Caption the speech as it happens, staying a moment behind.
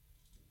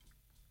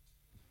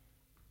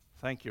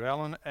Thank you,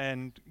 Alan,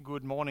 and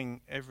good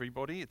morning,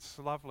 everybody. It's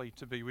lovely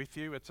to be with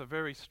you. It's a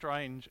very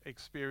strange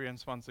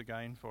experience once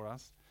again for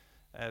us,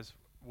 as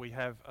we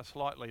have a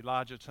slightly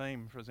larger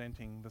team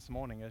presenting this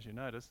morning, as you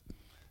notice,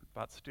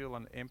 but still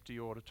an empty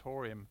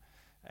auditorium.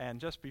 And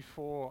just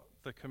before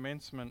the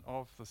commencement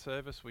of the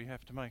service, we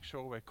have to make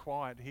sure we're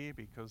quiet here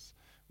because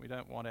we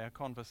don't want our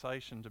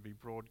conversation to be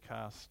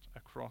broadcast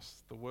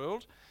across the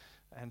world.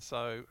 And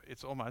so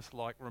it's almost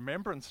like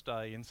Remembrance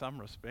Day in some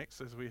respects,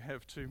 as we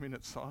have 2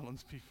 minutes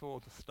silence before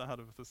the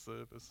start of the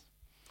service.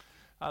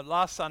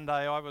 Last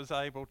Sunday I was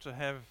able to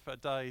have a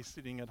day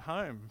sitting at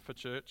home for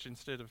church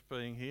instead of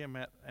being here.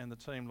 Matt and the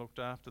team looked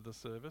after the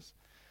service,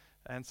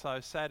 and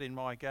so sat in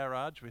my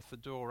garage with the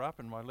door up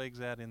and my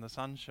legs out in the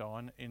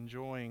sunshine,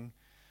 enjoying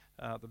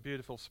the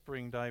beautiful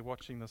spring day,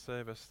 watching the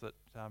service that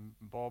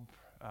Bob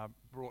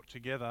brought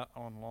together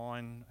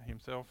online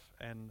himself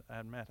and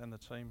Matt and the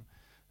team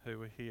who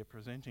were here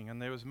presenting.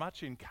 And there was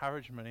much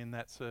encouragement in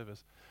that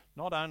service,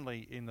 not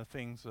only in the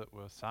things that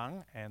were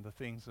sung and the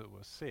things that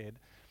were said,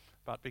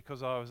 but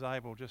because I was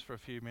able just for a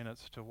few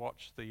minutes to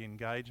watch the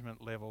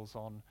engagement levels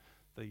on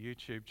the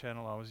YouTube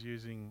channel I was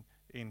using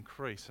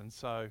increase. And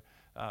so,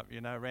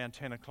 around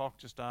 10 o'clock,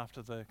 just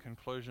after the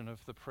conclusion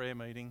of the prayer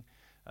meeting,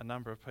 a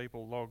number of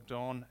people logged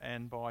on,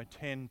 and by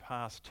 10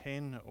 past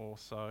 10 or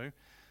so,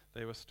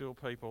 there were still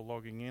people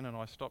logging in, and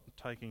I stopped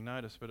taking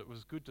notice, but it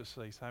was good to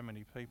see so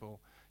many people,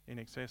 in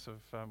excess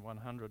of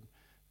 100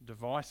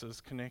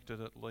 devices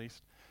connected at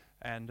least,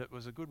 and it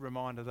was a good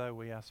reminder, though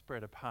we are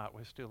spread apart,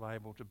 we're still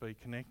able to be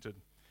connected.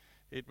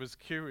 It was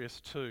curious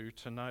too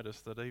to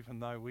notice that even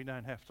though we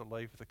don't have to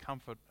leave the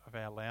comfort of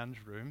our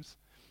lounge rooms,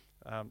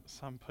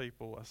 some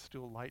people are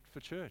still late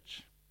for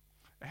church.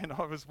 And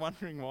I was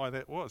wondering why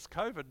that was.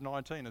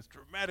 COVID-19 has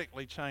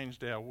dramatically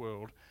changed our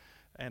world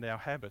and our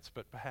habits,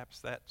 but perhaps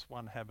that's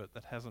one habit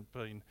that hasn't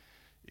been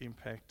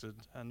impacted,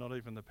 and not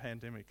even the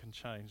pandemic can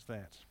change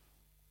that.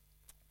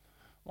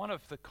 One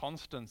of the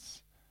constant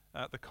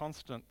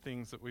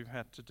things that we've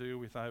had to deal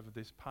with over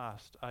this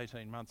past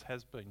 18 months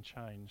has been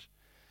change.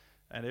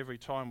 And every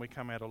time we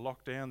come out of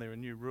lockdown, there are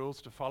new rules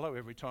to follow.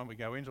 Every time we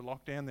go into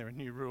lockdown, there are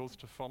new rules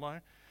to follow.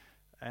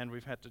 And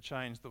we've had to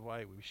change the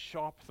way we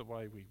shop, the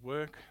way we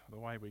work, the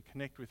way we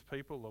connect with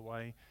people, the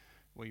way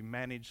we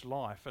manage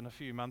life. And a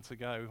few months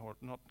ago, or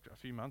not a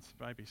few months,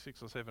 maybe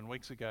 6 or 7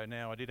 weeks ago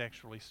now, I did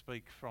actually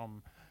speak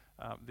from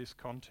this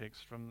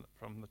context from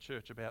the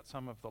church about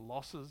some of the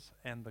losses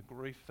and the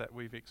grief that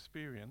we've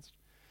experienced.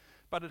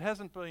 But it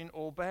hasn't been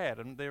all bad,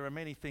 and there are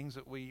many things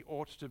that we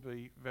ought to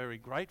be very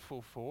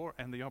grateful for,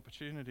 and the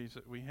opportunities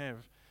that we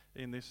have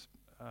in this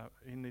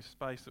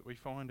space that we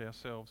find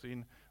ourselves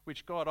in,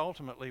 which God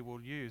ultimately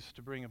will use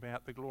to bring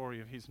about the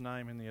glory of his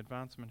name and the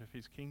advancement of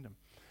his kingdom.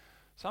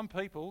 Some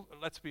people,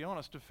 let's be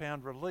honest, have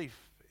found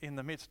relief in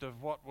the midst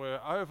of what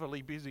were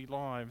overly busy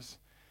lives,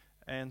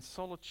 and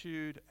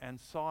solitude and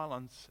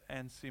silence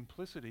and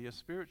simplicity are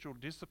spiritual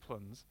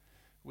disciplines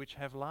which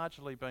have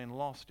largely been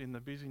lost in the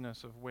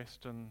busyness of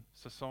Western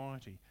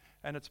society.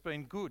 And it's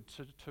been good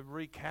to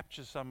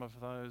recapture some of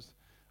those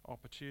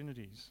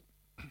opportunities.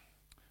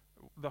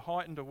 The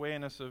heightened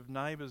awareness of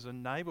neighbours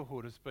and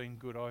neighbourhood has been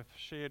good. I've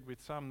shared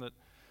with some that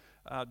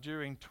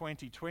during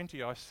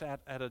 2020 I sat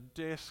at a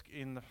desk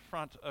in the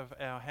front of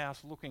our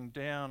house looking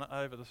down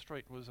over the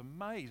street, was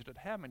amazed at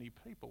how many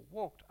people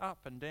walked up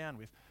and down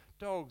with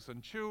dogs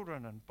and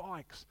children and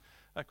bikes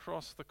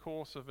across the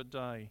course of a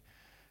day.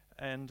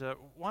 And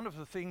one of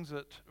the things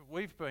that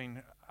we've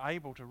been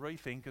able to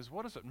rethink is,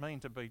 what does it mean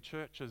to be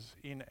churches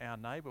in our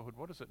neighbourhood?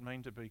 What does it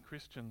mean to be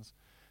Christians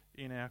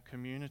in our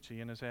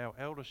community? And as our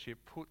eldership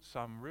put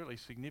some really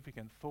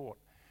significant thought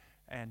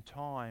and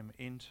time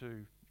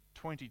into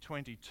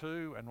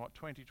 2022 and what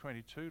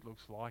 2022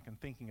 looks like, and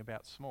thinking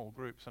about small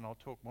groups, and I'll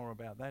talk more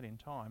about that in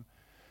time,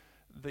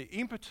 the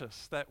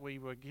impetus that we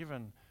were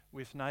given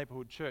with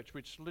Neighbourhood Church,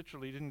 which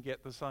literally didn't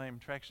get the same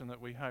traction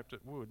that we hoped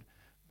it would,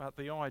 but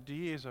the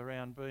ideas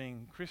around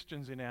being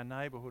Christians in our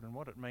neighbourhood and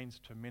what it means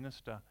to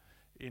minister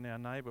in our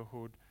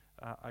neighbourhood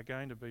are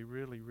going to be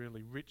really,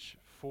 really rich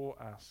for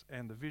us,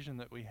 and the vision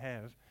that we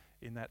have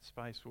in that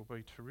space will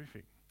be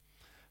terrific.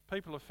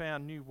 People have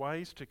found new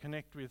ways to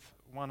connect with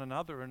one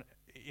another, and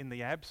in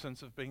the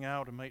absence of being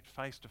able to meet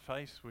face to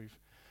face, we've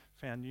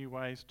found new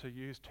ways to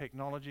use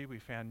technology.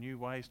 We've found new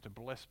ways to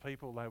bless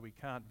people, though we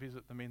can't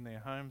visit them in their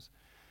homes.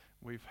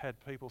 We've had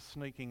people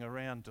sneaking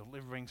around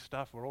delivering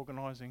stuff. We're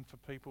organising for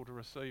people to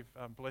receive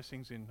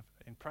blessings in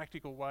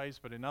practical ways,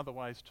 but in other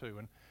ways too.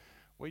 And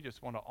we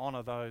just want to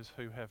honour those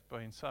who have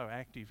been so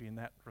active in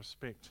that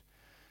respect.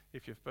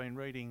 If you've been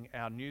reading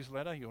our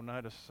newsletter, you'll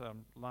notice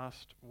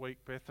last week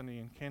Bethany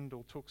and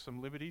Kendall took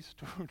some liberties,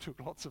 took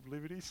lots of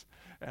liberties,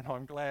 and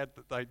I'm glad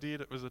that they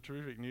did. It was a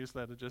terrific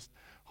newsletter, just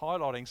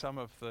highlighting some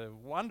of the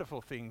wonderful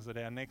things that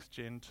our next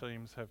gen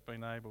teams have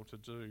been able to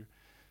do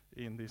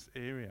in this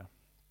area.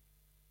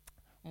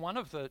 One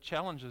of the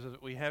challenges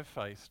that we have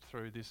faced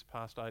through this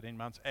past 18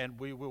 months, and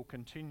we will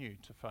continue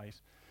to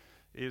face,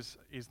 is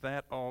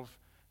that of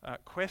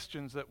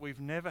questions that we've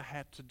never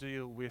had to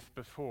deal with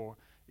before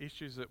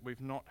issues that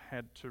we've not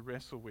had to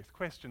wrestle with.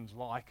 Questions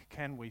like,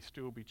 can we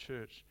still be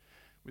church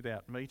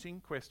without meeting?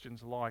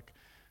 Questions like,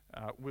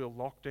 will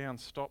lockdown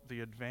stop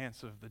the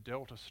advance of the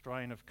Delta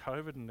strain of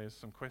COVID? And there's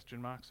some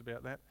question marks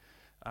about that.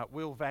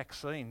 Will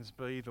vaccines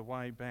be the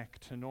way back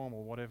to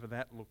normal, whatever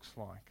that looks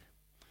like?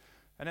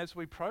 And as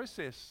we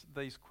process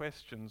these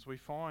questions, we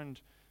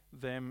find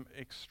them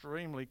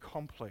extremely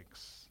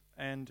complex.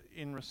 And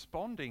in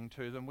responding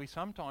to them, we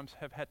sometimes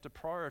have had to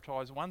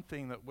prioritise one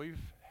thing that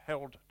we've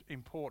held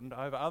important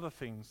over other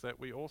things that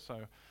we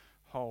also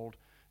hold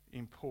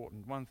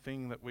important. One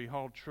thing that we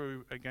hold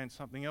true against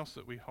something else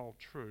that we hold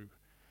true.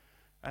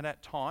 And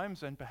at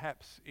times, and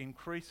perhaps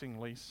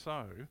increasingly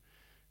so,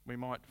 we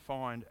might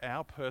find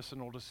our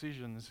personal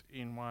decisions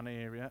in one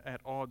area at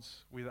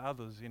odds with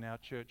others in our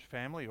church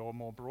family or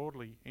more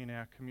broadly in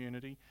our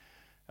community.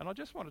 And I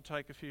just want to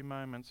take a few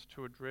moments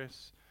to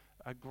address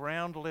a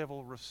ground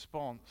level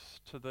response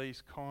to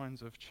these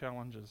kinds of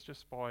challenges,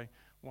 just by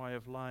way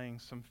of laying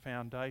some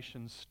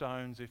foundation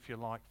stones, if you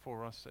like,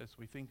 for us as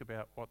we think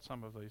about what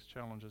some of these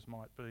challenges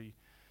might be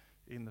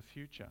in the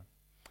future.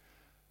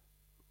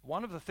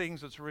 One of the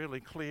things that's really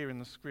clear in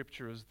the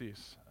scripture is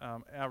this.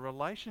 Our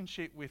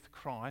relationship with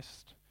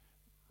Christ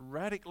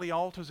radically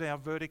alters our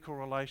vertical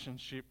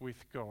relationship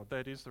with God.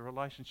 That is, the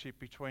relationship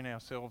between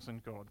ourselves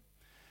and God.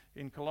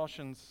 In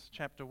Colossians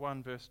chapter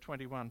 1, verse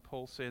 21,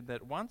 Paul said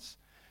that once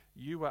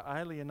you were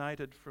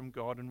alienated from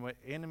God and were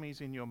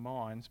enemies in your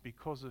minds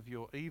because of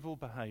your evil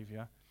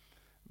behaviour,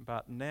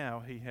 but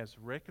now he has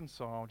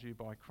reconciled you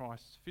by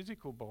Christ's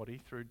physical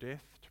body through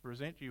death to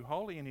present you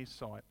holy in his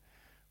sight,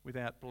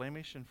 without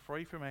blemish and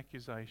free from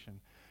accusation.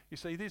 You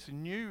see, this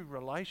new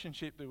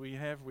relationship that we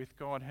have with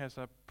God has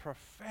a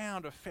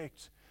profound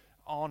effect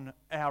on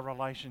our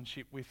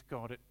relationship with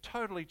God. It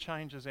totally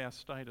changes our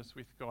status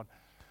with God.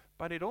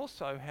 But it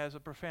also has a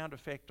profound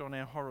effect on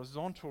our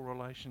horizontal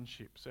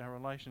relationships, our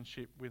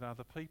relationship with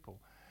other people.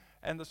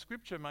 And the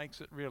scripture makes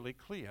it really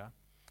clear.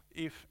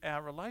 If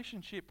our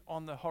relationship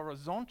on the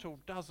horizontal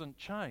doesn't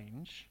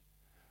change,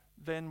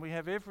 then we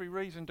have every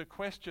reason to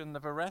question the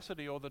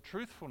veracity or the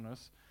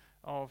truthfulness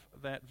of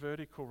that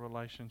vertical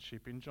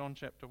relationship. In John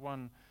chapter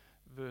 1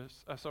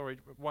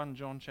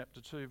 John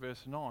chapter 2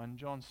 verse 9,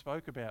 John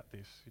spoke about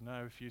this. You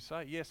know, if you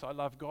say, yes, I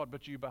love God,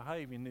 but you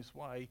behave in this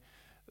way,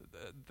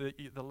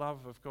 the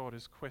love of God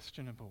is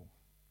questionable.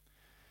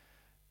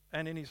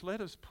 And in his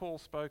letters, Paul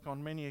spoke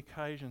on many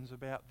occasions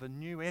about the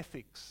new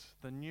ethics,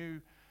 the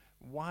new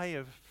way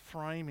of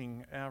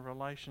framing our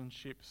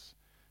relationships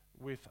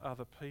with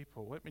other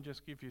people. Let me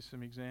just give you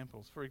some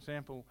examples. For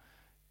example,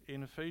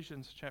 in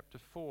Ephesians chapter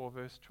 4,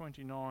 verse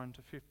 29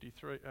 to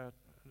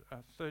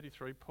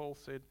 33, Paul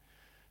said,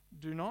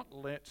 do not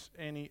let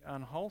any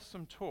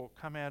unwholesome talk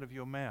come out of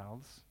your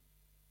mouths,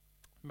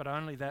 but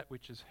only that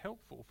which is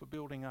helpful for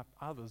building up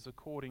others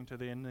according to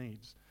their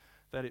needs,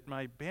 that it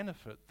may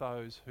benefit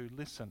those who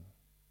listen.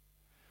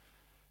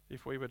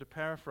 If we were to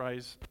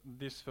paraphrase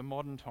this for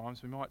modern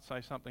times, we might say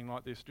something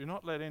like this: do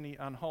not let any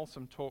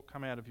unwholesome talk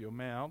come out of your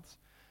mouths,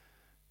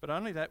 but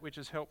only that which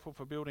is helpful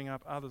for building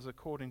up others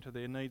according to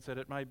their needs, that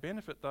it may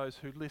benefit those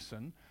who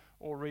listen,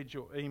 or read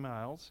your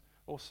emails,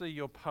 or see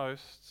your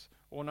posts,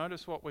 or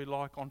notice what we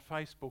like on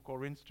Facebook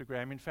or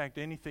Instagram. In fact,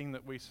 anything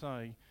that we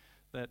say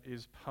that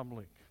is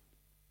public.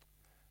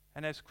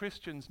 And as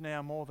Christians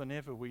now more than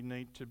ever, we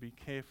need to be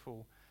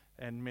careful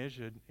and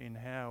measured in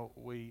how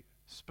we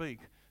speak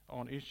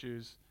on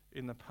issues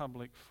in the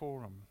public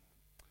forum,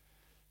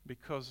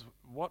 because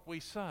what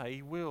we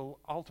say will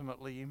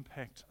ultimately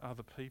impact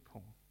other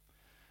people.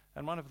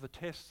 And one of the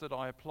tests that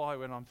I apply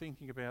when I'm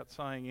thinking about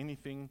saying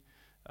anything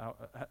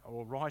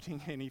or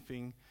writing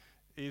anything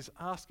is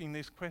asking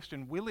this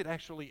question: will it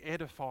actually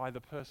edify the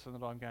person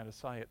that I'm going to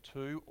say it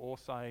to or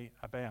say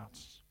about?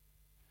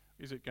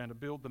 Is it going to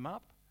build them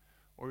up,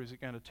 or is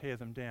it going to tear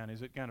them down?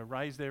 Is it going to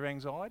raise their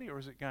anxiety, or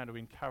is it going to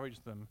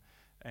encourage them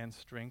and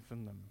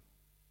strengthen them?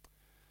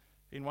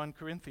 In 1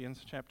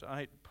 Corinthians chapter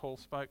 8, Paul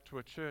spoke to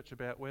a church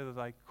about whether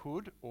they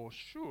could or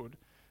should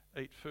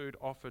eat food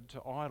offered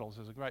to idols.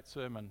 There's a great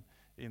sermon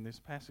in this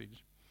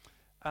passage.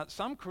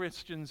 Some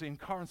Christians in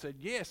Corinth said,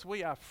 yes,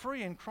 we are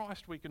free in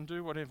Christ, we can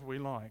do whatever we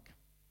like.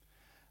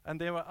 And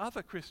there were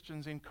other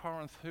Christians in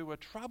Corinth who were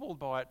troubled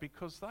by it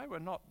because they were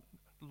not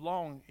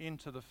long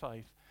into the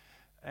faith.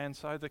 And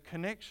so the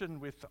connection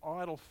with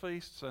idol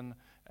feasts and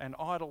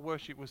idol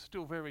worship was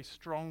still very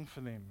strong for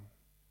them.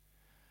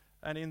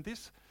 And in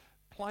this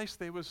place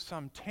there was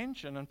some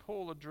tension, and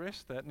Paul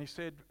addressed that, and he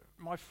said,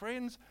 my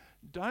friends,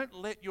 don't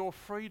let your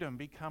freedom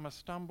become a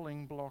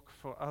stumbling block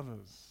for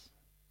others.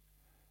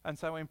 And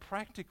so in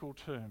practical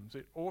terms,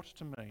 it ought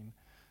to mean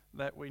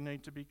that we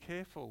need to be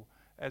careful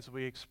as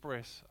we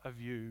express a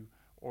view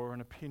or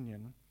an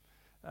opinion,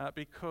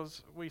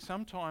 because we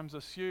sometimes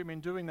assume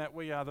in doing that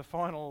we are the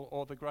final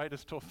or the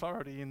greatest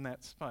authority in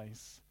that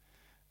space.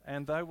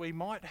 And though we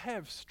might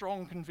have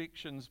strong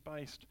convictions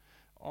based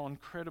on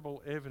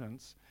credible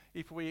evidence,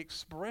 if we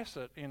express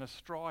it in a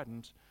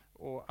strident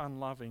or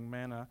unloving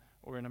manner,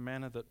 or in a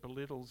manner that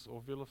belittles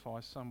or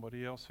vilifies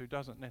somebody else who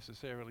doesn't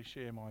necessarily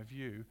share my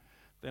view,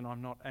 then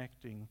I'm not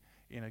acting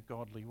in a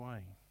godly way.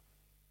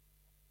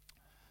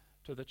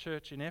 To the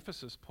church in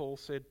Ephesus, Paul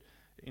said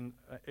in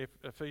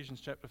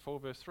Ephesians chapter 4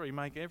 verse 3,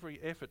 make every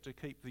effort to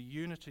keep the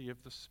unity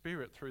of the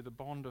Spirit through the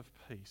bond of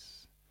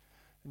peace.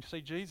 And you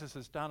see, Jesus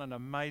has done an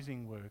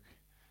amazing work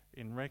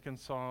in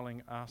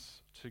reconciling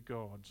us to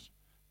God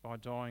by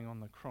dying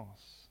on the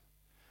cross.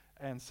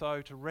 And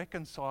so to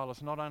reconcile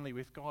us not only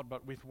with God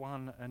but with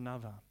one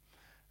another.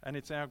 And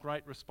it's our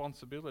great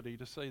responsibility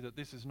to see that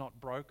this is not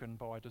broken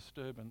by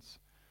disturbance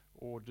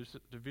or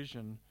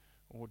division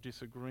or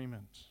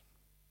disagreement.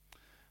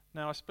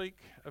 Now, I speak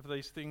of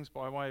these things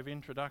by way of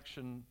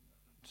introduction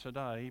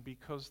today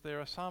because there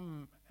are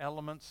some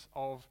elements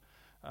of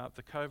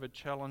the COVID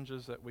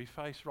challenges that we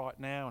face right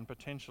now and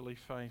potentially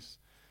face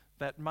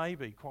that may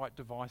be quite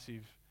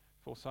divisive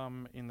for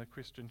some in the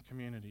Christian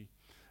community.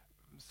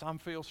 Some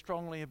feel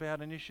strongly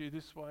about an issue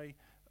this way,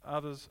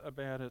 others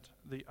about it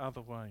the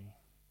other way.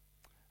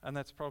 And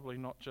that's probably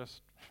not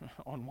just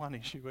on one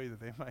issue either,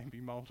 there may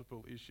be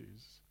multiple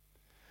issues.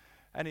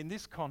 And in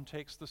this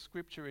context, the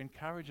Scripture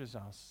encourages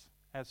us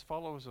as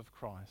followers of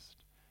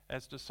Christ,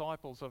 as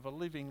disciples of a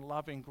living,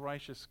 loving,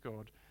 gracious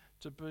God,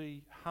 to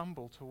be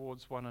humble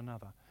towards one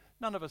another.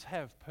 None of us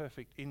have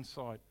perfect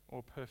insight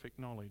or perfect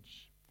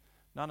knowledge.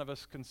 None of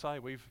us can say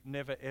we've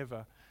never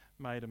ever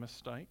made a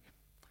mistake.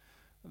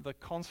 The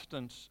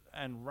constant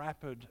and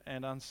rapid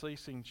and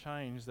unceasing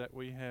change that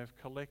we have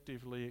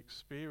collectively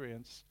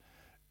experienced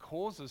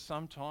causes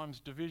sometimes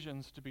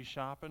divisions to be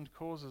sharpened,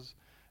 causes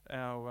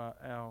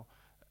our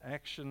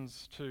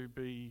actions to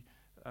be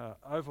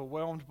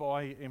overwhelmed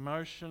by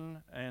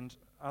emotion, and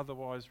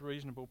otherwise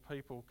reasonable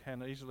people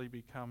can easily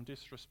become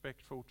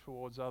disrespectful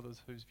towards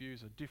others whose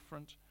views are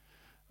different,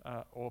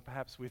 or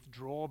perhaps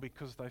withdraw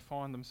because they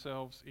find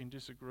themselves in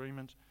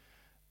disagreement.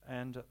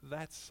 And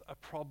that's a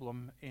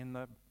problem in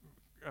the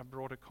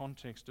broader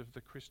context of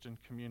the Christian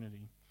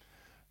community.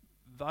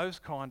 Those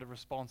kind of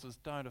responses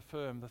don't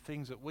affirm the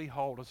things that we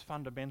hold as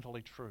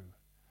fundamentally true,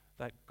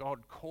 that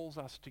God calls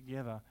us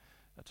together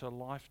to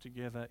life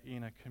together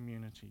in a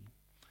community.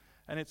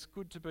 And it's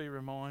good to be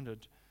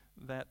reminded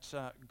that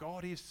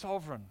God is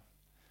sovereign,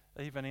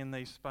 even in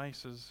these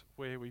spaces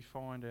where we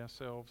find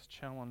ourselves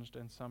challenged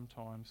and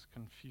sometimes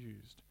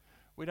confused.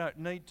 We don't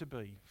need to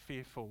be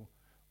fearful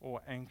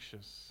or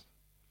anxious.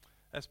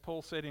 As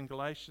Paul said in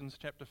Galatians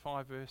chapter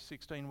 5 verse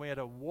 16, we are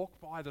to walk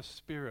by the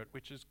Spirit,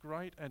 which is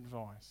great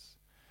advice.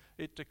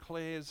 It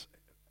declares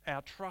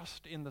our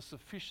trust in the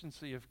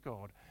sufficiency of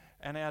God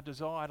and our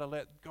desire to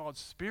let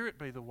God's Spirit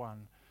be the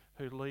one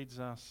who leads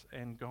us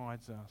and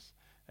guides us,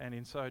 and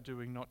in so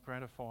doing not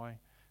gratify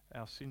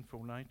our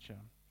sinful nature.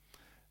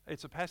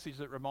 It's a passage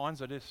that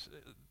reminds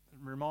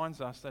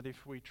us that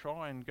if we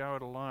try and go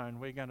it alone,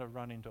 we're going to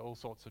run into all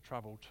sorts of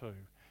trouble too.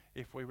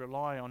 If we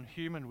rely on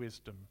human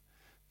wisdom,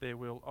 there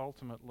will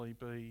ultimately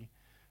be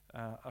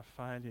a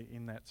failure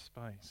in that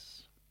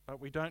space.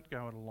 But we don't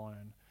go it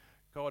alone.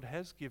 God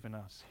has given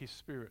us His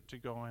Spirit to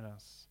guide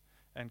us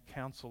and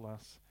counsel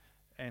us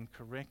and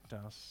correct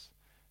us.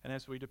 And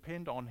as we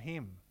depend on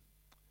Him,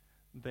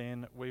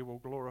 then we will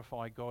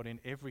glorify God in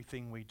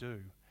everything we do,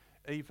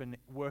 even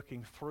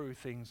working through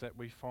things that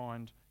we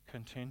find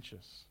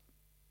contentious.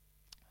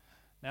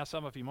 Now,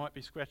 some of you might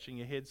be scratching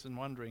your heads and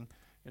wondering,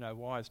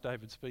 why is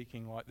David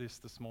speaking like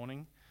this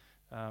morning?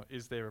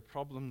 Is there a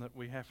problem that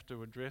we have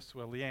to address?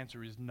 Well, the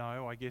answer is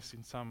no, I guess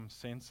in some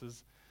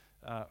senses.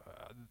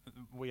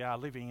 We are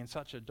living in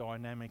such a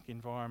dynamic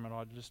environment.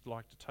 I'd just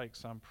like to take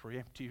some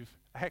preemptive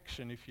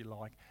action, if you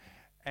like,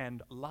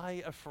 and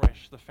lay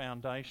afresh the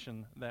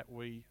foundation that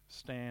we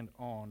stand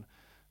on,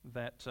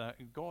 that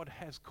God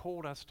has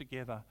called us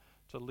together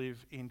to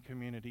live in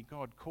community.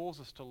 God calls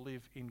us to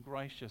live in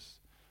gracious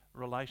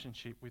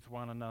relationship with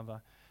one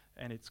another,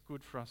 and it's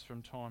good for us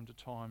from time to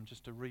time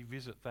just to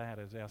revisit that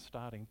as our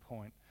starting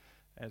point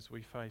as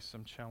we face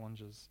some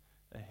challenges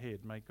ahead.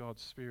 May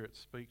God's Spirit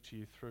speak to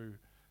you through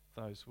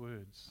those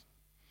words.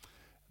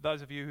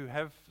 Those of you who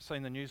have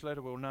seen the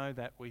newsletter will know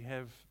that we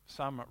have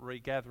some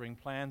regathering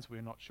plans.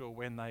 We're not sure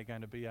when they're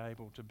going to be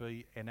able to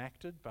be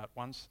enacted, but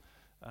once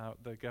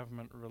the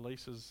government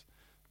releases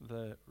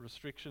the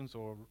restrictions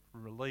or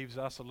relieves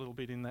us a little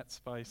bit in that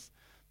space,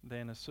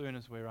 then as soon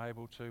as we're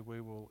able to, we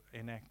will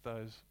enact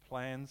those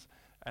plans,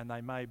 and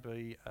they may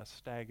be a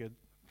staggered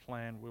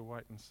plan. We'll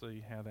wait and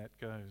see how that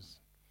goes.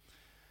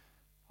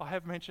 I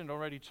have mentioned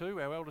already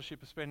too, our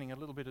eldership is spending a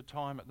little bit of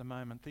time at the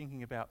moment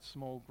thinking about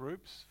small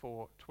groups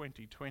for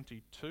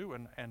 2022,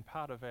 and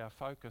part of our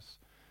focus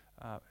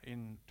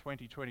in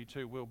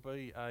 2022 will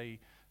be a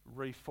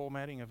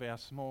reformatting of our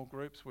small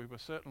groups. We were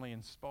certainly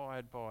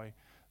inspired by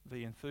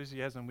the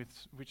enthusiasm with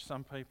which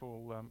some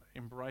people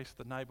embrace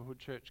the neighbourhood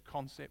church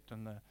concept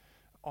and the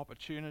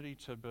opportunity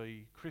to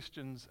be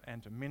Christians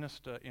and to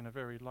minister in a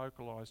very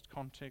localised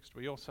context.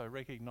 We also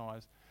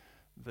recognise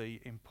the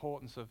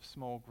importance of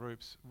small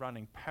groups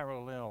running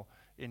parallel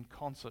in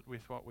concert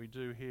with what we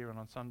do here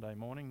on Sunday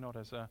morning, not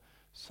as a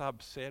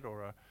subset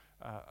or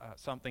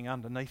something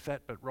underneath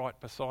that, but right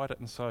beside it.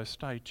 And so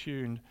stay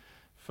tuned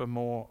for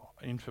more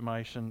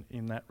information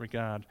in that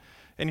regard.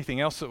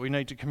 Anything else that we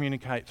need to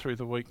communicate through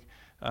the week,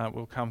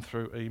 will come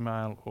through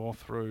email or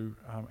through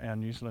our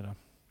newsletter.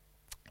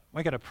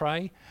 We're going to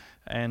pray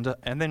and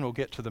then we'll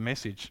get to the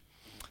message.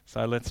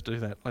 So let's do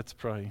that. Let's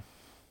pray.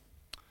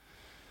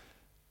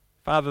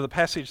 Father, the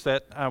passage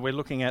that we're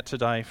looking at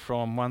today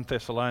from 1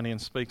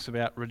 Thessalonians speaks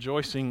about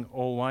rejoicing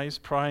always,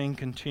 praying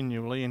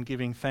continually, and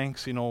giving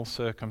thanks in all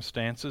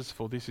circumstances,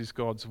 for this is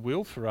God's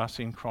will for us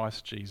in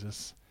Christ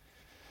Jesus.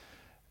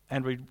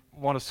 And we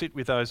want to sit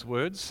with those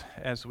words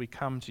as we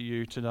come to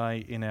you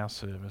today in our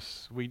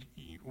service.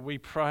 We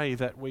pray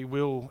that we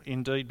will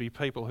indeed be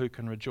people who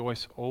can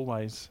rejoice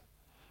always,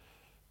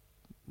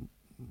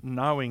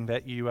 knowing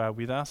that you are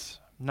with us,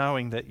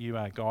 knowing that you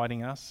are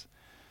guiding us,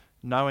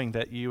 knowing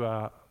that you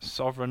are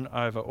sovereign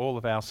over all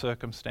of our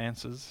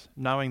circumstances,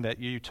 knowing that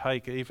you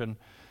take even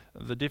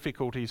the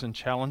difficulties and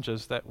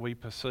challenges that we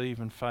perceive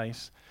and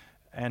face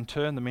and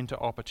turn them into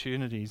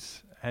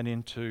opportunities and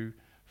into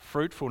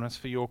fruitfulness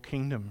for your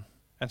kingdom.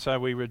 And so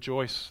we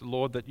rejoice,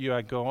 Lord, that you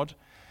are God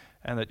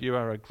and that you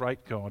are a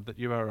great God, that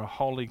you are a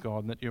holy God,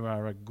 and that you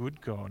are a good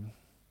God.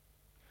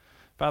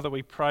 Father,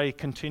 we pray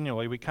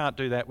continually. We can't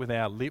do that with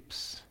our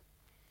lips,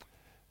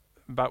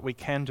 but we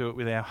can do it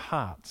with our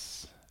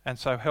hearts. And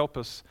so help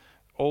us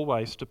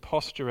always to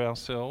posture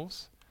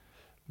ourselves,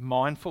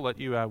 mindful that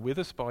you are with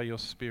us by your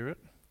Spirit,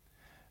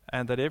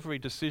 and that every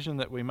decision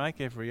that we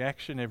make, every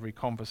action, every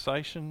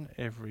conversation,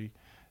 every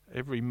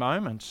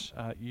moment,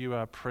 you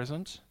are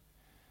present.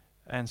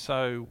 And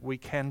so we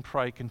can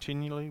pray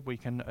continually. We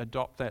can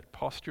adopt that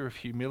posture of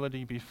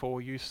humility before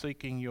you,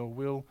 seeking your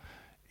will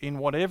in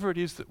whatever it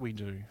is that we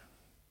do.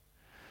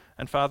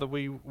 And Father,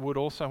 we would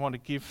also want to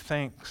give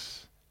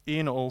thanks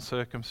in all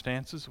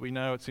circumstances. We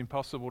know it's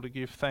impossible to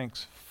give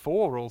thanks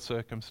for all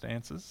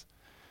circumstances,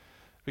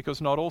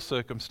 because not all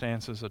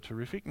circumstances are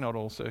terrific, not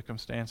all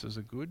circumstances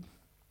are good.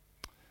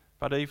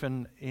 But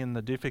even in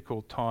the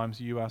difficult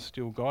times, you are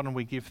still God, and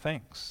we give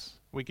thanks.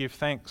 We give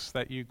thanks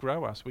that you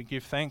grow us. We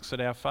give thanks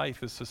that our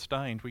faith is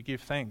sustained. We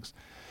give thanks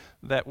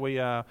that we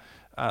are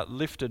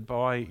lifted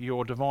by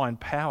your divine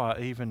power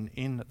even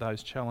in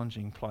those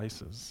challenging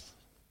places.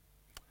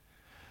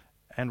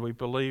 And we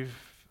believe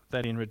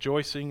that in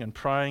rejoicing and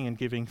praying and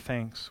giving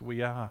thanks,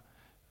 we are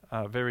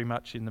very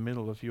much in the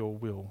middle of your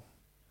will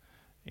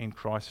in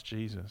Christ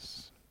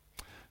Jesus.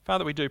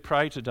 Father, we do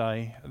pray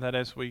today that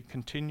as we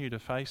continue to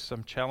face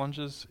some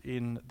challenges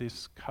in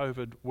this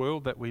COVID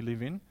world that we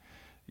live in,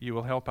 you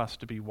will help us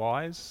to be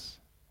wise,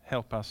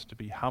 help us to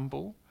be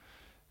humble,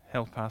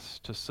 help us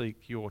to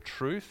seek your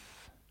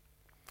truth,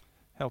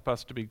 help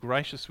us to be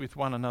gracious with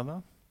one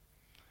another,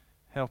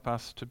 help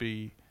us to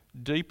be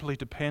deeply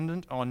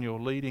dependent on your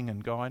leading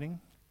and guiding,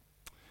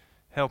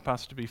 help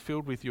us to be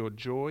filled with your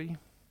joy,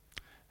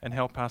 and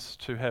help us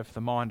to have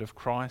the mind of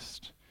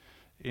Christ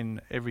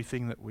in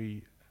everything that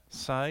we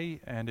say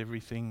and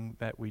everything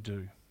that we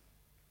do.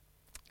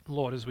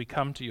 Lord, as we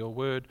come to your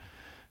word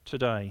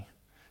today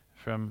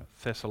from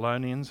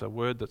Thessalonians, a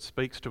word that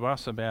speaks to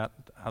us about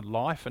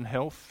life and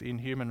health in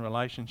human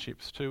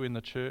relationships too in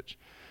the church,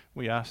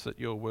 we ask that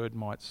your word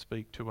might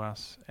speak to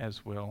us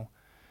as well.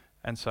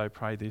 And so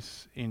pray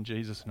this in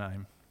Jesus'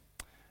 name.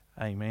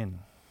 Amen.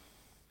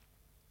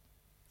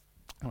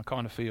 I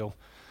kind of feel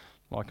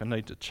like I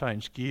need to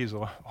change gears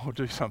or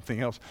do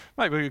something else.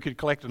 Maybe we could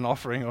collect an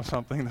offering or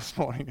something this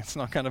morning. It's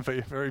not going to be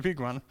a very big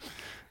one,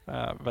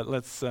 but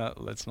let's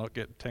not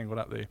get tangled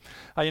up there.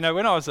 When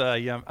I was a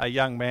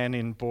young man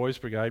in Boys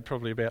Brigade,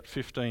 probably about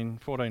 14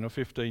 or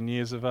 15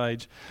 years of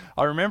age,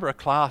 I remember a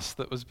class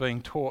that was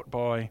being taught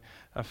by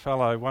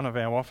one of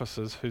our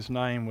officers whose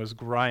name was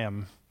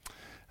Graham.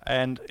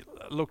 And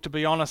look, to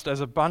be honest,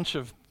 as a bunch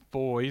of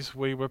boys,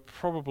 we were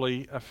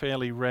probably a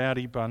fairly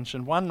rowdy bunch,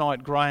 and one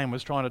night Graham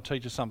was trying to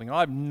teach us something.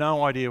 I have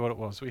no idea what it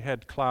was. We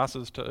had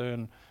classes to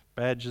earn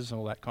badges and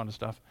all that kind of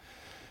stuff,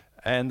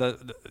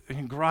 and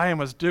Graham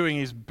was doing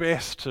his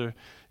best to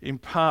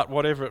impart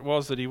whatever it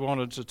was that he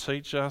wanted to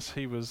teach us.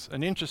 He was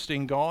an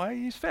interesting guy.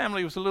 His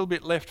family was a little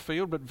bit left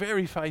field, but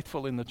very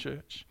faithful in the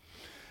church,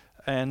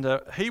 and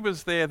he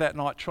was there that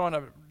night trying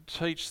to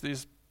teach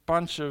this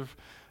bunch of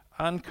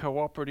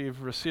uncooperative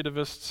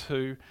recidivists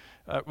who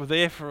were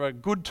there for a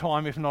good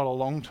time, if not a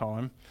long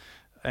time.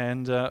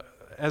 And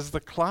as the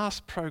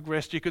class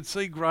progressed, you could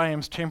see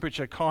Graham's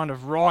temperature kind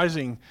of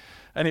rising,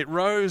 and it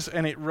rose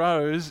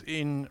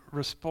in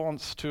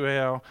response to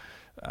our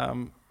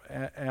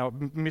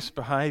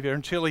misbehaviour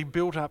until he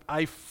built up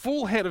a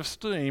full head of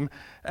steam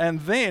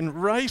and then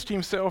raised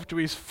himself to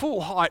his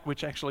full height,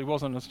 which actually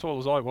wasn't as tall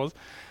as I was,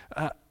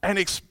 and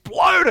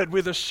exploded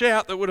with a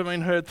shout that would have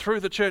been heard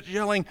through the church,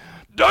 yelling,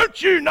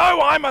 "Don't you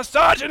know I'm a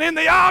sergeant in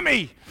the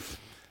army?"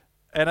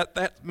 And at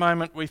that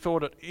moment we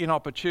thought it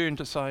inopportune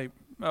to say,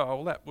 "Oh,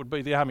 well, that would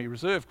be the Army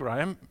Reserve,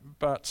 Graham,"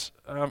 but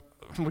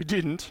we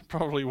didn't,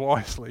 probably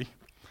wisely.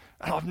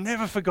 And I've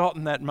never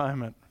forgotten that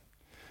moment.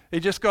 He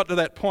just got to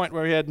that point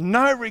where he had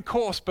no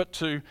recourse but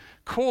to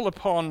call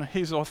upon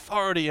his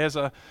authority as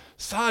a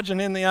sergeant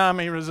in the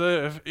Army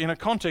Reserve in a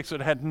context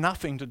that had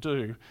nothing to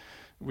do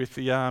with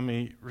the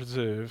Army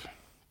Reserve.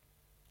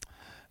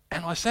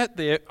 And I sat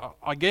there,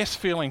 I guess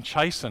feeling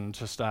chastened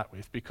to start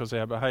with, because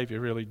our behaviour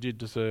really did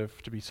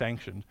deserve to be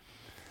sanctioned.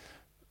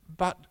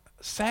 But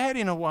sad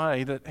in a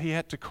way that he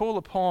had to call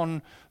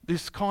upon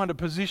this kind of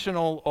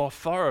positional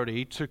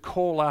authority to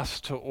call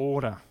us to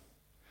order.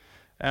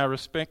 Our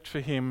respect for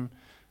him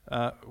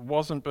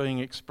wasn't being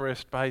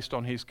expressed based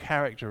on his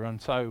character,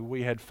 and so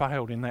we had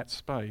failed in that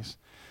space.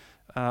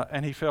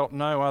 And he felt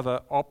no other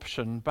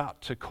option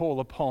but to call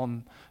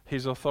upon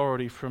his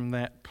authority from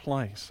that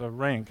place, a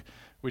rank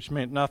which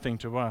meant nothing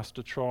to us,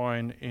 to try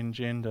and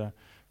engender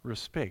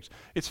respect.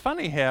 It's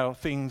funny how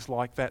things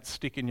like that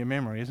stick in your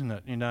memory, isn't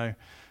it? You know,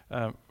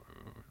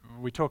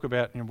 we talk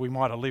about, we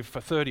might have lived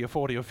for 30 or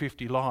 40 or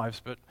 50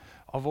 lives, but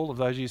of all of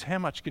those years, how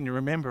much can you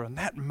remember? And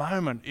that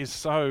moment is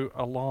so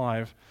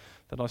alive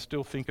that I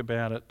still think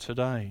about it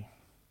today.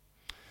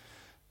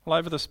 Well,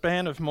 over the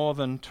span of more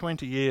than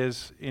 20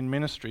 years in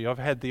ministry, I've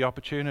had the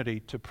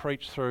opportunity to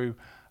preach through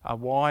a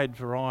wide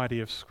variety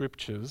of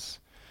scriptures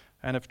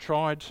and have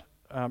tried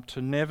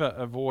to never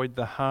avoid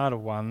the harder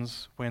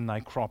ones when they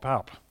crop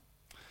up.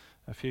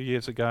 A few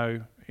years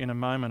ago, in a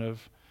moment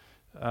of,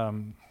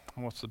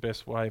 what's the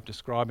best way of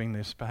describing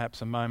this?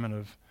 Perhaps a moment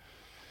of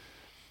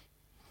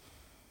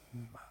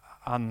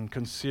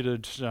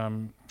unconsidered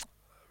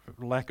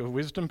lack of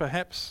wisdom,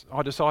 perhaps.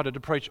 I decided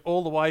to preach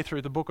all the way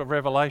through the book of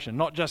Revelation,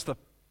 not just the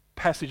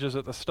passages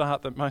at the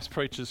start that most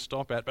preachers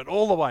stop at, but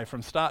all the way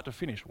from start to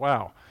finish.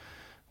 Wow,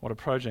 what a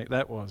project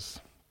that was.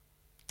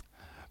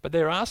 But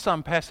there are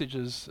some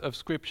passages of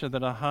Scripture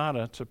that are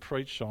harder to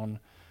preach on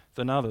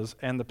than others,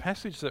 and the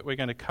passage that we're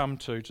going to come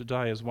to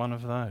today is one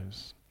of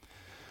those.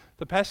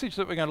 The passage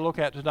that we're going to look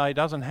at today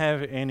doesn't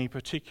have any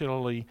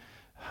particularly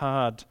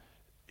hard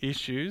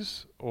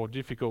issues or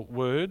difficult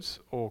words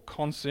or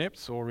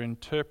concepts or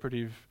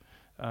interpretive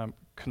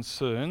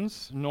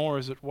concerns, nor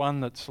is it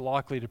one that's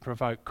likely to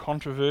provoke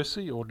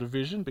controversy or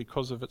division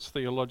because of its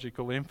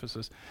theological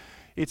emphasis.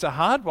 It's a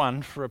hard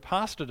one for a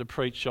pastor to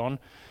preach on,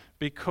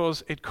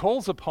 because it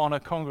calls upon a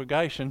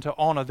congregation to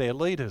honour their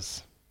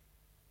leaders.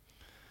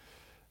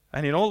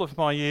 And in all of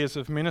my years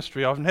of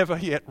ministry, I've never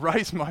yet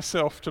raised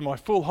myself to my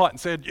full height and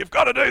said, "You've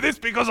got to do this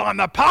because I'm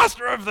the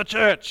pastor of the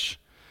church,"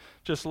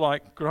 just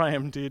like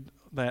Graham did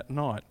that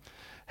night.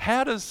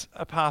 How does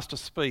a pastor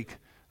speak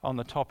on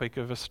the topic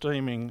of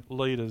esteeming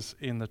leaders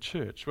in the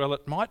church? Well,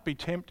 it might be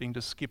tempting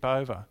to skip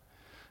over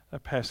a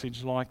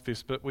passage like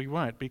this, but we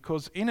won't,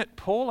 because in it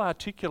Paul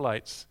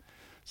articulates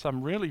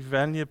some really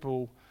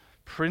valuable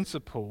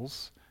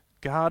principles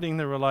guarding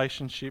the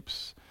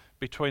relationships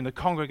between the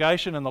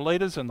congregation and the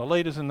leaders and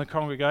the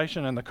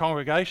congregation and the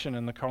congregation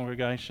and the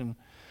congregation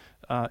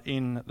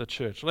in the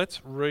church.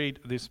 Let's read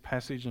this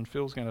passage, and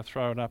Phil's going to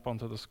throw it up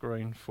onto the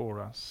screen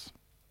for us.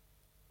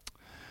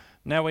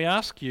 Now we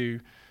ask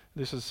you,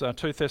 this is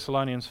 2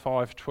 Thessalonians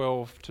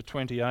 5:12 to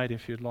 28,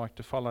 if you'd like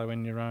to follow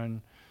in your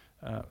own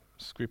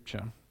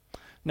scripture.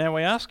 Now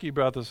we ask you,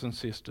 brothers and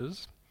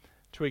sisters,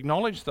 to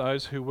acknowledge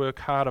those who work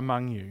hard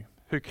among you,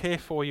 who care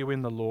for you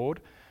in the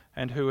Lord,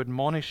 and who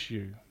admonish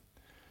you.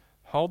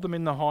 Hold them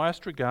in the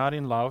highest regard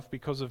in love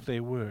because of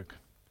their work.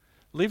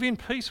 Live in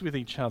peace with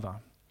each other.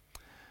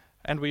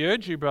 And we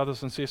urge you,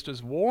 brothers and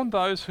sisters, warn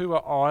those who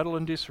are idle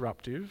and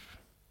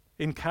disruptive,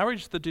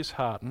 encourage the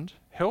disheartened,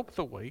 help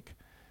the weak,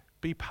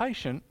 be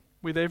patient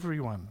with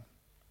everyone.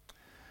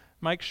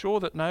 Make sure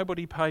that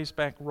nobody pays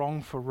back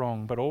wrong for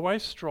wrong, but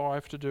always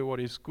strive to do what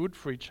is good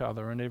for each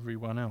other and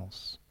everyone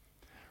else.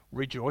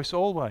 Rejoice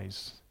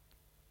always.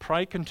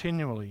 Pray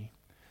continually.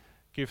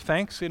 Give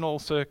thanks in all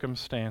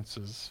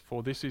circumstances,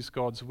 for this is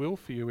God's will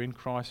for you in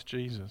Christ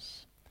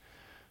Jesus.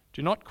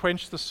 Do not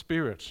quench the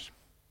Spirit.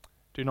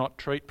 Do not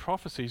treat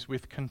prophecies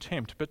with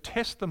contempt, but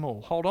test them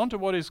all. Hold on to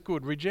what is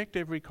good. Reject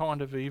every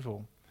kind of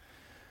evil.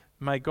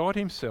 May God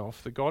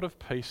himself, the God of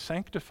peace,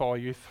 sanctify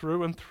you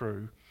through and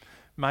through.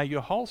 May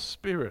your whole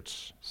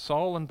spirit,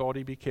 soul and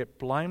body be kept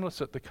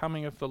blameless at the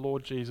coming of the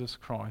Lord Jesus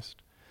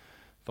Christ.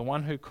 The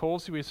one who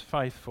calls you is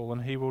faithful,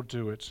 and he will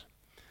do it.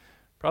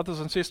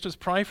 Brothers and sisters,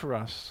 pray for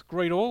us.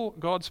 Greet all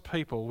God's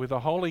people with a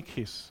holy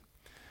kiss.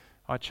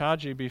 I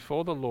charge you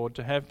before the Lord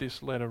to have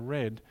this letter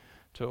read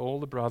to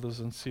all the brothers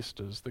and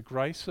sisters. The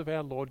grace of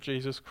our Lord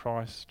Jesus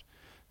Christ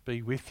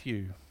be with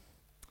you.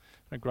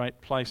 A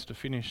great place to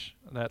finish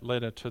that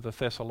letter to the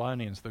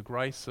Thessalonians. The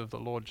grace of the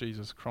Lord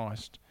Jesus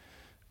Christ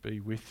be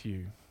with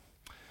you.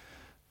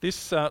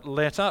 This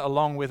letter,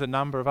 along with a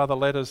number of other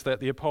letters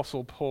that the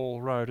Apostle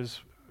Paul wrote, is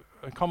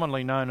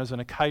commonly known as an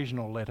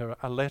occasional letter,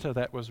 a letter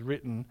that was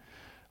written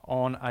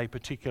on a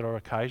particular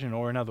occasion,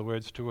 or in other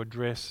words, to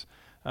address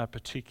a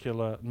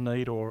particular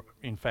need, or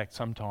in fact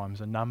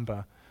sometimes a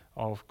number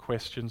of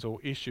questions or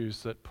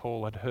issues that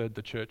Paul had heard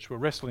the church were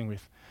wrestling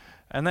with.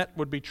 And that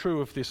would be true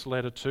of this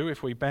letter too.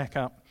 If we back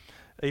up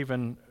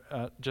even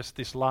just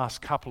this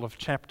last couple of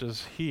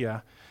chapters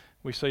here,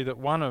 we see that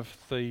one of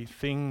the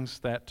things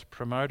that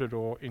promoted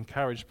or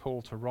encouraged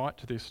Paul to write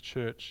to this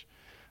church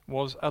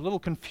was a little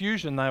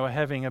confusion they were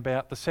having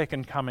about the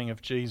second coming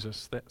of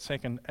Jesus, that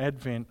second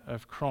advent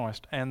of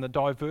Christ, and the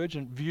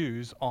divergent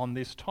views on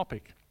this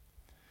topic.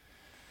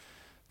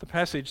 The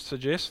passage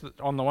suggests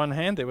that on the one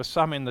hand there were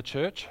some in the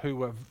church who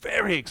were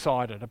very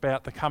excited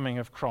about the coming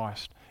of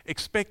Christ,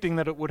 expecting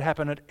that it would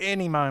happen at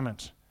any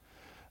moment.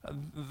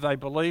 They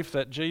believed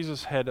that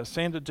Jesus had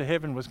ascended to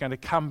heaven, was going to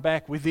come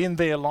back within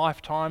their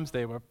lifetimes.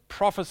 There were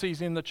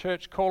prophecies in the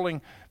church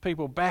calling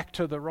people back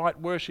to the right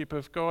worship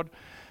of God,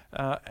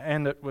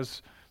 and it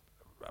was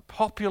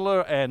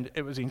popular and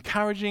it was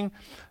encouraging.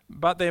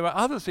 But there were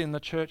others in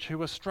the church who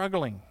were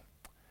struggling.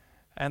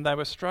 And they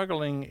were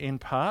struggling in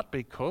part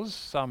because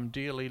some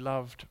dearly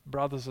loved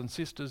brothers and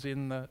sisters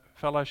in the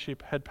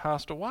fellowship had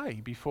passed away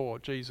before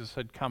Jesus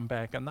had come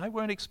back, and they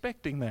weren't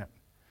expecting that.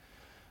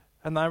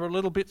 And they were a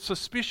little bit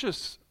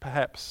suspicious,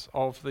 perhaps,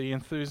 of the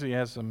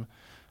enthusiasm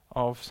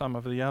of some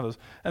of the others.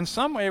 And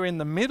somewhere in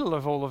the middle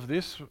of all of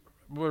this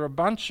were a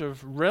bunch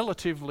of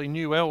relatively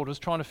new elders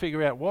trying to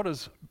figure out what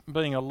does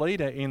being a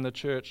leader in the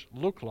church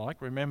look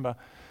like. Remember,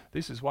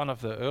 this is one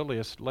of the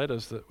earliest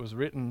letters that was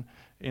written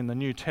in the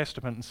New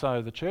Testament, and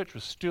so the church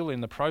was still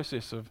in the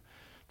process of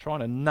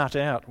trying to nut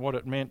out what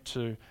it meant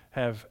to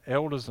have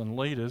elders and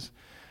leaders.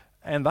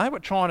 And they were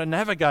trying to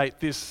navigate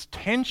this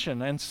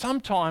tension, and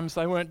sometimes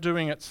they weren't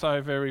doing it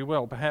so very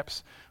well,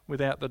 perhaps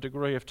without the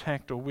degree of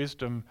tact or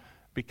wisdom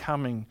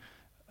becoming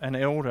an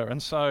elder.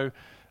 And so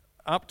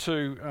up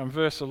to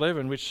verse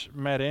 11, which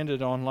Matt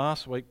ended on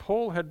last week,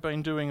 Paul had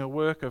been doing a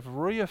work of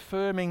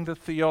reaffirming the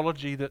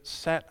theology that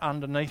sat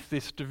underneath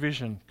this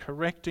division,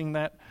 correcting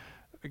that,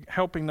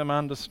 helping them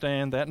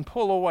understand that. And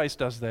Paul always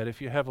does that. If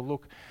you have a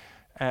look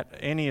at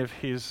any of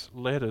his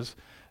letters,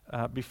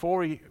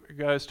 before he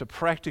goes to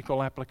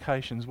practical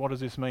applications, what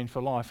does this mean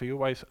for life? He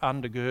always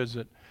undergirds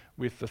it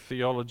with the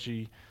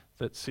theology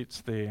that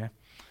sits there.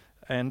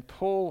 And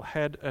Paul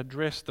had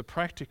addressed the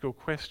practical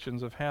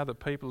questions of how the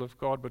people of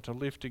God were to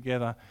live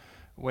together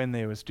when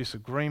there was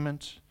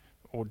disagreement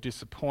or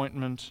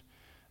disappointment,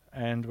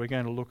 and we're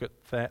going to look at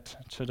that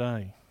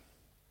today.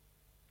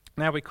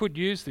 Now, we could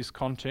use this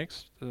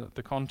context,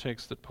 the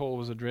context that Paul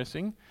was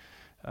addressing,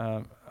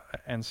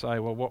 and say,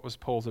 well, what was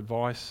Paul's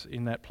advice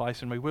in that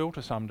place? And we will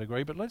to some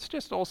degree, but let's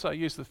just also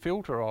use the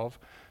filter of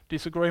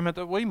disagreement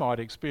that we might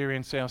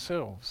experience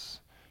ourselves,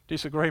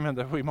 disagreement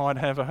that we might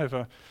have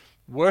over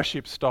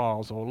worship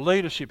styles or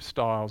leadership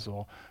styles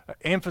or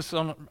emphasis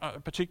on a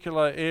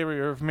particular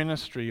area of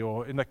ministry,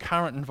 or in the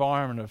current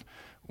environment of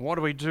what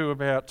do we do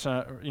about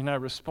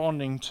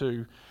responding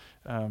to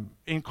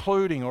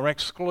including or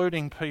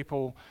excluding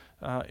people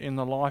in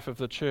the life of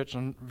the church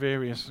on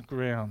various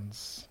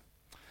grounds.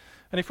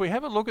 And if we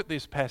have a look at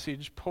this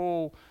passage,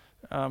 Paul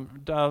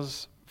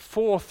does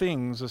four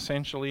things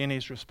essentially in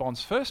his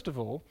response. First of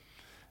all,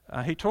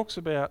 he talks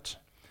about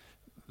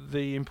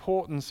the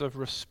importance of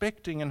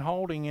respecting and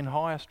holding in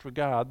highest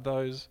regard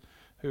those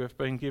who have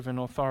been given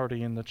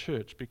authority in the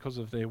church because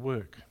of their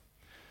work.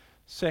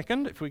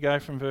 Second, if we go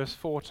from verse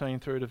 14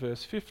 through to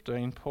verse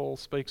 15, Paul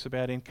speaks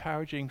about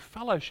encouraging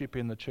fellowship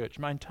in the church,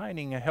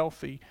 maintaining a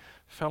healthy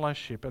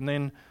fellowship. And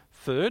then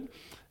third,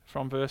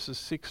 from verses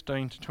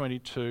 16 to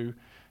 22,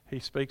 he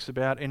speaks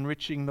about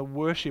enriching the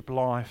worship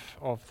life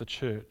of the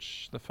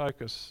church, the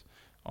focus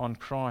on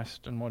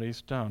Christ and what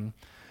he's done.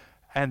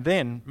 And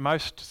then,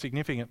 most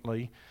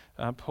significantly,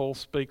 Paul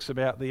speaks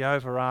about the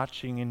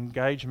overarching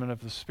engagement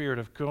of the Spirit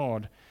of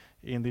God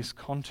in this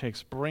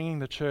context, bringing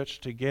the church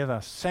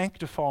together,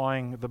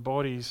 sanctifying the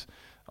bodies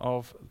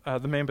of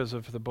the members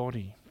of the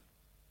body.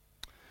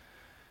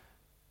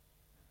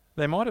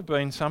 There might have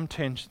been some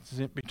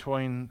tensions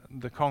between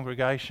the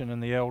congregation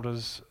and the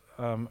elders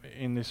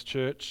in this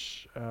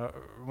church.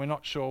 We're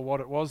not sure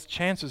what it was.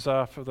 Chances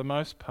are, for the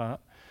most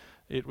part,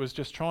 it was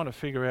just trying to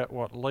figure out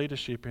what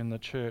leadership in the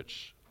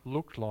church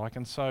looked like.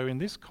 And so in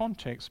this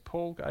context,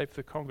 Paul gave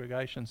the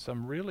congregation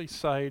some really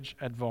sage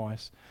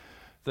advice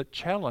that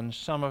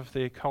challenged some of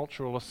their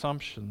cultural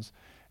assumptions,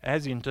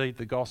 as indeed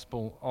the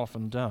gospel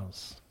often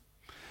does.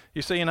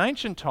 You see, in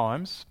ancient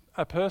times,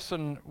 a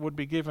person would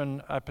be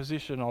given a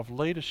position of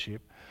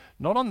leadership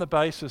not on the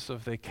basis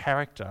of their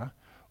character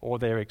or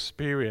their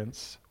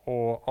experience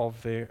or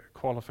of their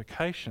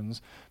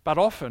qualifications, but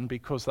often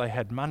because they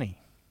had money.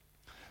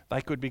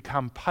 They could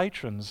become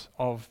patrons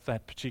of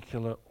that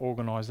particular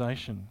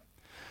organisation.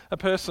 A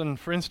person,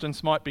 for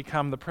instance, might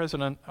become the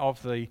president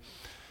of the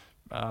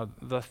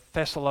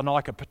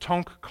Thessalonica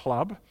Petanque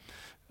Club,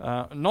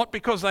 not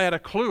because they had a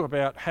clue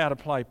about how to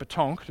play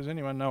petanque. Does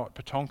anyone know what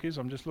petanque is?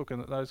 I'm just looking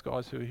at those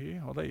guys who are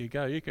here. Well, there you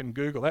go. You can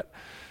Google that.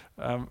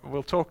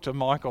 We'll talk to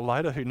Michael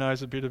later, who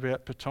knows a bit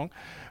about petanque.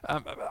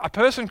 A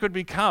person could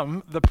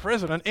become the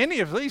president.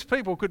 Any of these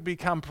people could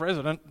become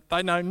president.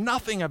 They know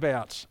nothing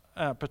about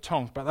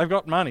petanque, but they've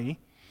got money.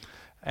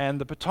 And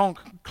the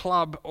petanque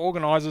club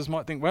organisers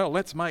might think, well,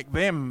 let's make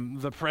them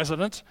the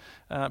president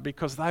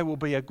because they will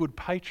be a good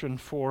patron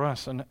for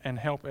us and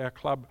help our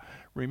club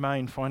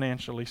remain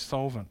financially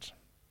solvent.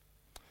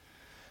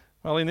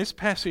 Well, in this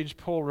passage,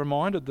 Paul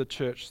reminded the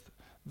church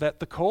that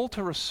the call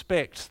to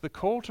respect, the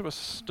call to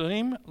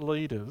esteem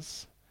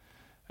leaders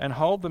and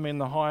hold them in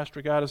the highest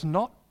regard is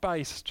not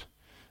based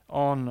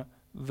on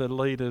the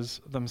leaders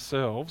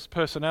themselves,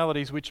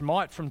 personalities which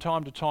might from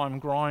time to time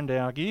grind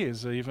our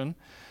gears even,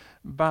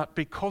 but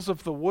because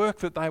of the work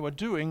that they were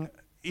doing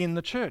in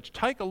the church.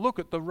 Take a look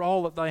at the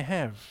role that they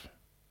have.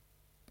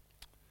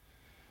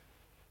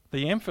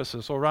 The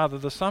emphasis, or rather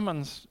the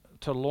summons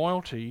to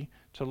loyalty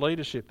to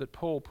leadership that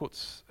Paul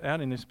puts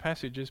out in this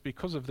passage is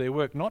because of their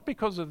work, not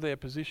because of their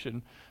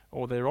position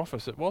or their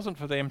office. It wasn't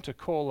for them to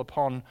call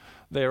upon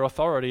their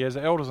authority as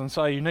elders and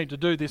say, you need to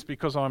do this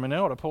because I'm an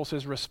elder. Paul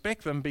says,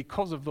 respect them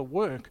because of the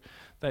work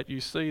that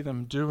you see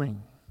them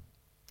doing.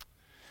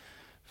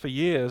 For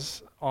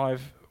years,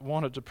 I've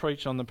wanted to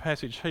preach on the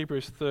passage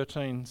Hebrews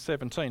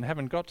 13:17.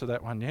 Haven't got to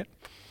that one yet,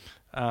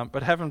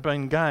 but haven't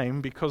been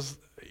game because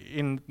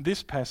in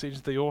this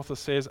passage the author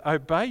says,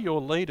 obey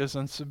your leaders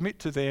and submit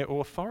to their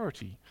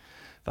authority.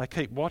 They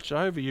keep watch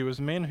over you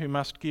as men who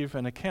must give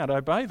an account.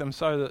 Obey them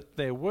so that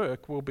their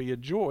work will be a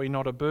joy,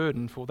 not a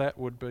burden, for that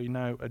would be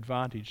no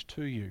advantage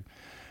to you.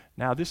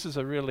 Now, this is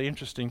a really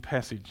interesting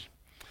passage.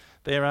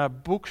 There are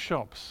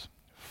bookshops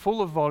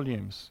full of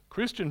volumes,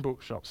 Christian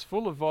bookshops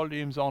full of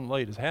volumes on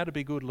leaders, how to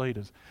be good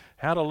leaders,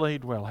 how to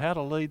lead well, how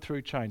to lead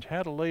through change,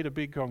 how to lead a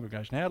big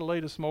congregation, how to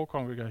lead a small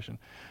congregation,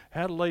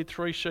 how to lead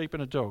 3 sheep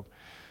and a dog.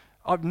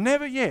 I've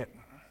never yet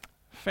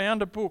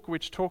found a book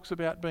which talks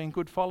about being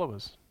good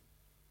followers.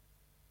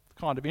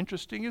 Kind of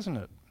interesting, isn't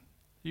it?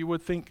 You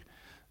would think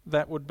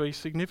that would be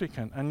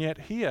significant, and yet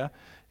here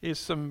is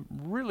some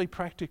really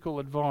practical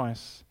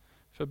advice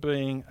for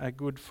being a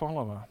good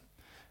follower.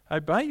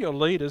 Obey your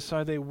leaders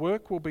so their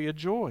work will be a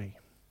joy.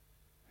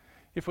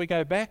 If we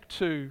go back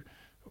to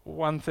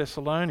 1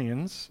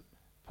 Thessalonians,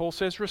 Paul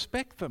says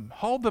respect them,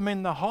 hold them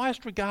in the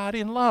highest regard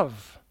in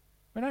love.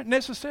 We don't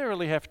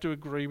necessarily have to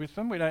agree with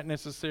them. We don't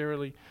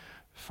necessarily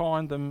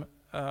find them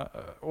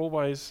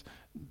always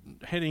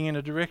heading in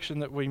a direction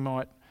that we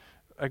might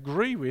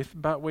agree with,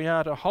 but we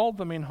are to hold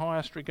them in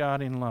highest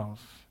regard in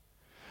love.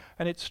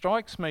 And it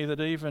strikes me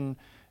that even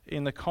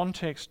in the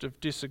context of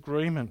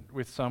disagreement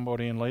with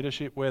somebody in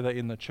leadership, whether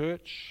in the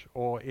church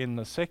or in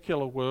the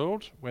secular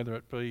world, whether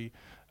it be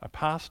a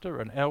pastor,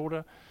 an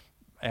elder,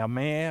 our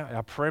mayor,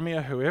 our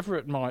premier, whoever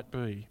it might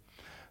be,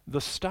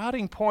 the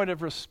starting point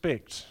of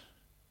respect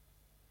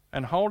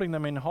and holding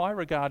them in high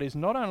regard is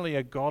not only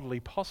a godly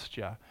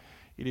posture,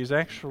 it is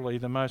actually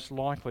the most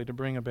likely to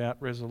bring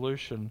about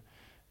resolution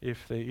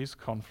if there is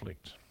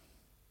conflict.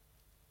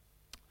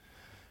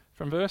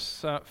 From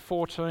verse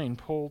 14,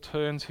 Paul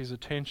turns his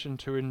attention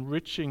to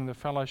enriching the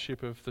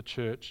fellowship of the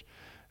church,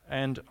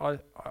 and I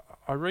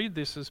read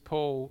this as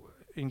Paul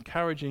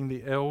encouraging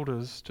the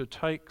elders to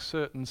take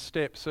certain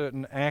steps,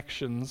 certain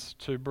actions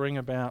to bring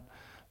about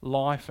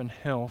life and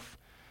health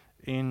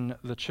in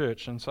the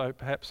church, and so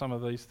perhaps some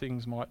of these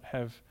things might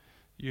have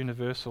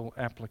universal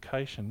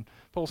application.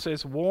 Paul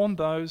says, warn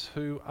those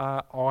who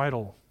are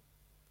idle.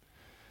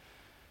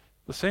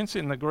 The sense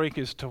in the Greek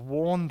is to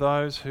warn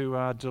those who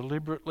are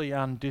deliberately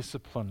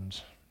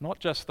undisciplined, not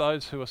just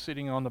those who are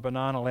sitting on the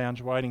banana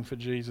lounge waiting for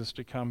Jesus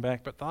to come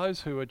back, but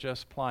those who are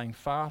just playing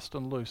fast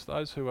and loose,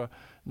 those who are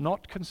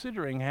not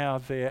considering how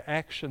their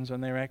actions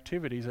and their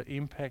activities are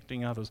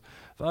impacting others,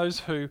 those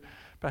who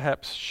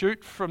perhaps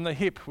shoot from the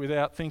hip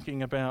without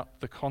thinking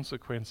about the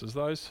consequences,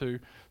 those who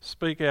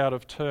speak out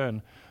of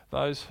turn,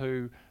 those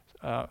who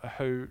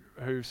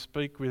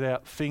speak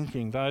without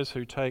thinking, those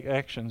who take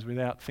actions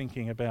without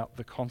thinking about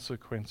the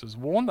consequences.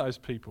 Warn those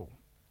people.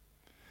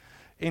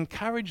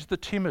 Encourage the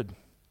timid.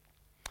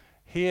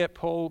 Here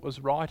Paul was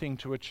writing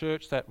to a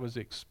church that was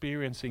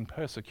experiencing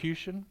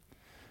persecution,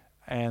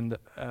 and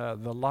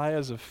the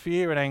layers of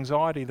fear and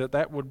anxiety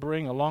that would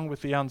bring, along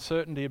with the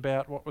uncertainty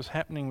about what was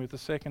happening with the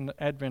second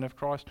advent of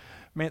Christ,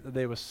 meant that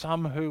there were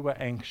some who were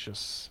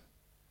anxious.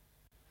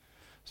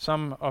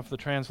 Some of the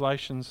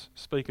translations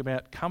speak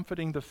about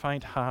comforting the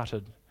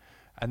faint-hearted,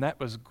 and that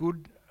was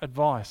good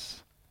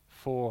advice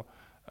for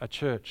a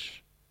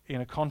church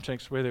in a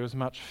context where there was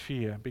much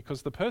fear,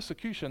 because the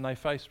persecution they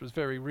faced was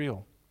very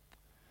real.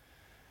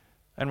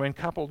 And when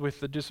coupled with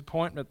the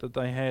disappointment that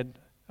they had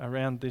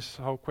around this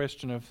whole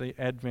question of the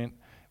Advent,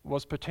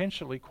 was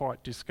potentially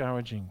quite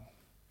discouraging.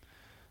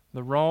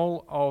 The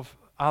role of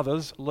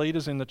others,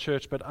 leaders in the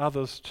church, but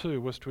others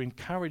too, was to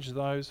encourage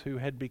those who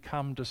had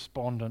become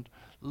despondent,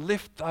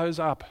 lift those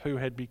up who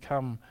had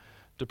become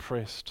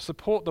depressed,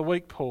 support the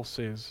weak, Paul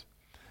says.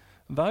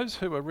 Those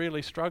who are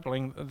really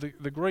struggling,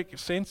 the Greek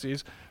sense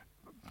is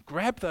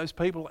grab those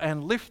people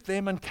and lift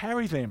them and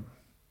carry them.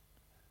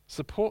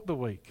 Support the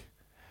weak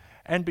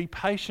and be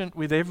patient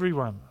with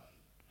everyone.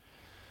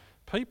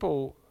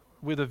 People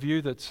with a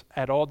view that's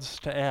at odds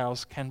to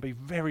ours can be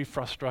very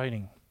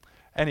frustrating,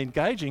 and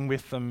engaging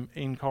with them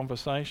in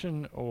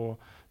conversation or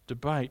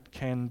debate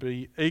can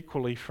be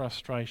equally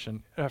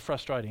frustrating,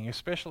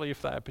 especially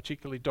if they are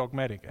particularly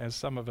dogmatic, as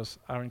some of us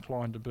are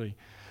inclined to be.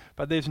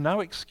 But there's no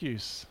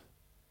excuse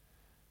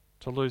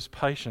to lose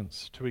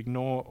patience, to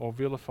ignore or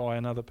vilify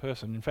another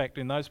person. In fact,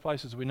 in those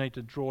places we need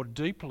to draw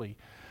deeply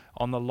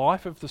on the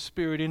life of the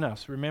Spirit in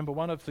us. Remember,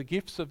 one of the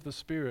gifts of the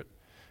Spirit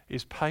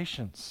is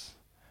patience,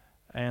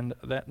 and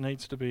that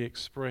needs to be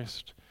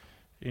expressed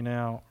in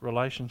our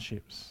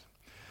relationships.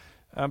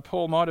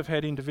 Paul might have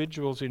had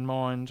individuals in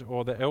mind,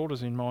 or the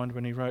elders in mind,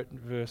 when he wrote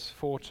verse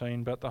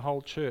 14, but the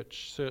whole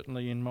church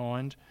certainly in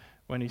mind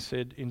when he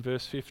said in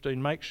verse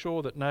 15, make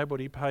sure that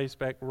nobody pays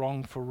back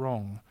wrong for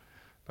wrong,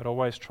 but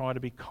always try to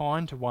be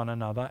kind to one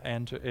another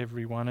and to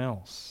everyone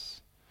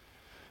else.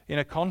 In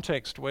a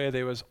context where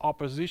there was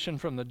opposition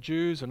from the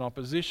Jews and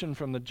opposition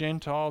from the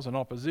Gentiles and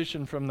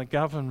opposition from the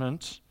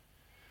government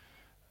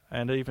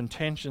and even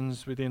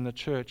tensions within the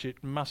church,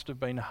 it must have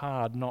been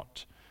hard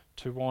not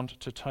to want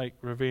to take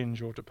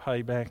revenge or to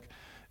pay back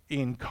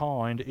in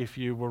kind if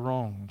you were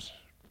wronged.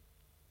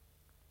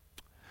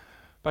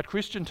 But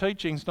Christian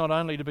teaching is not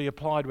only to be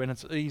applied when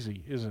it's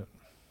easy, is it?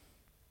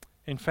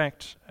 In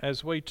fact,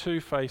 as we too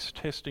face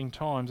testing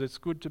times, it's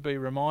good to be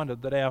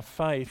reminded that our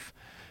faith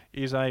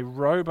is a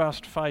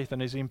robust faith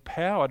and is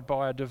empowered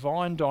by a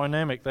divine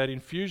dynamic, that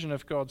infusion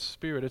of God's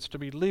Spirit. It's to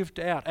be lived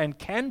out and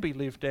can be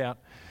lived out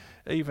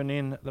even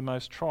in the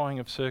most trying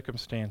of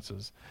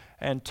circumstances.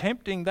 And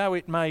tempting though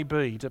it may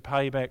be to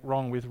pay back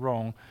wrong with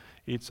wrong,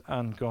 it's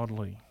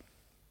ungodly.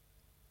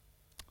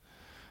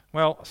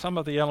 Well, some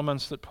of the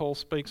elements that Paul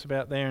speaks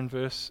about there in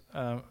verse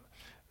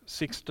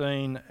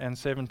 16 and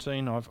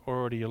 17 I've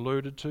already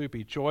alluded to.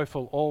 Be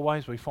joyful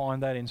always. We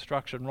find that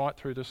instruction right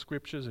through the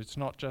Scriptures. It's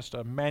not just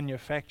a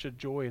manufactured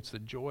joy, it's the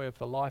joy of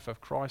the life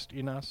of Christ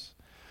in us.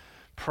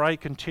 Pray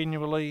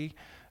continually,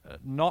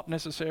 not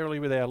necessarily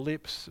with our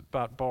lips,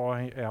 but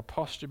by our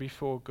posture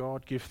before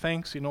God. Give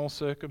thanks in all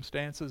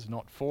circumstances,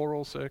 not for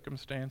all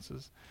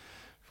circumstances,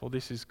 for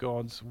this is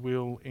God's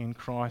will in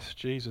Christ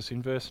Jesus.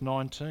 In verse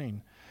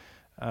 19,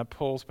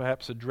 Paul's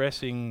perhaps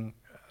addressing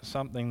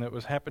something that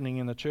was happening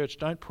in the church.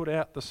 Don't put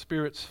out the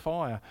Spirit's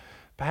fire.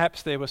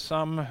 Perhaps there were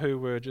some who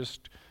were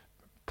just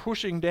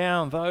pushing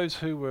down those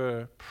who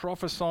were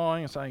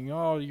prophesying and saying,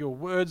 oh, your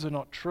words are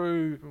not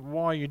true,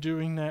 why are you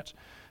doing that?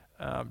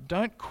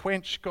 Don't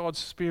quench God's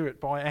Spirit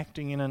by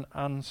acting in an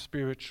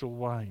unspiritual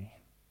way.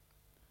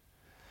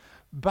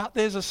 But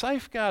there's a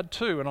safeguard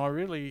too, and I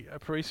really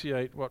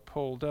appreciate what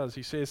Paul does.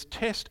 He says,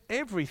 test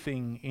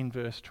everything in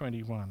verse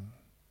 21.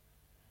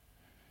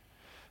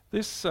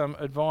 This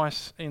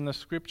advice in the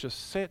Scripture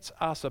sets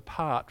us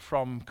apart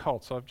from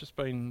cults. I've just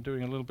been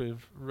doing a little bit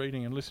of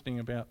reading and listening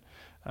about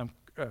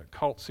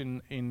cults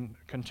in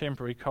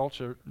contemporary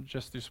culture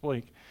just this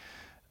week.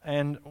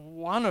 And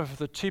one of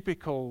the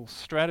typical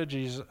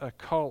strategies a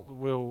cult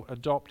will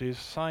adopt is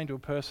saying to a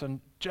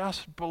person,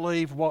 just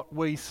believe what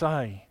we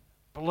say.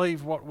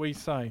 Believe what we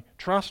say.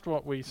 Trust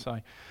what we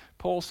say.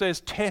 Paul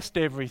says, test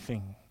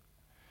everything.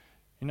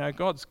 You know,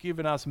 God's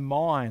given us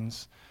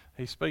minds.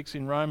 He speaks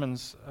in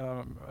Romans,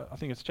 I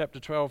think it's chapter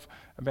 12,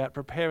 about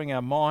preparing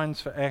our minds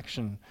for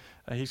action.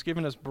 He's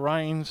given us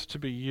brains to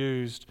be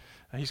used.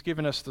 He's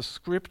given us the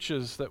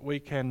Scriptures that we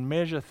can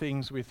measure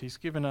things with. He's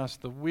given us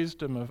the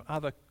wisdom of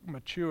other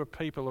mature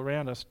people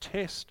around us.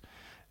 Test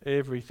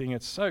everything.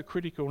 It's so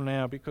critical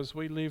now because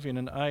we live in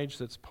an age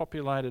that's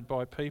populated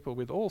by people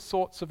with all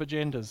sorts of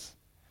agendas.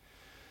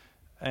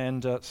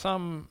 And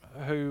some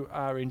who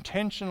are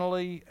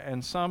intentionally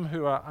and some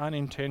who are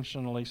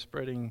unintentionally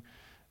spreading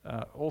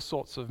all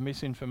sorts of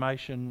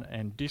misinformation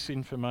and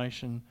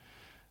disinformation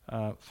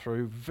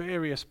through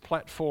various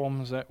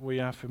platforms that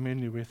we are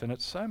familiar with. And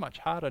it's so much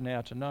harder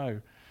now to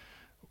know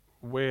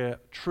where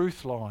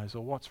truth lies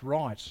or what's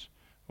right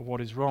or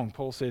what is wrong.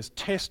 Paul says,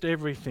 test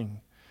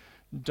everything.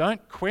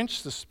 Don't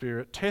quench the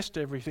Spirit. Test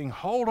everything.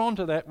 Hold on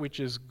to that which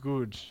is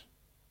good.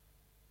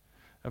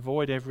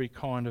 Avoid every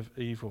kind of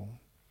evil.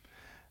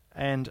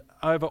 And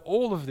over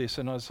all of this,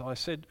 and as I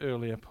said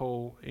earlier,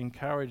 Paul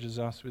encourages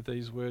us with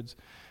these words,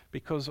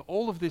 because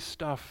all of this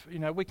stuff, you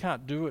know, we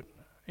can't do it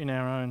in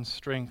our own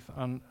strength,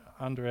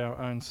 under our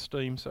own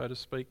steam, so to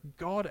speak.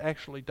 God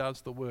actually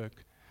does the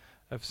work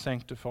of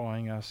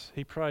sanctifying us.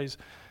 He prays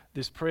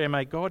this prayer,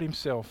 may God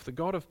himself, the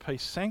God of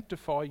peace,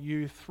 sanctify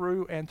you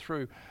through and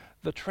through.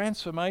 The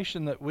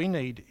transformation that we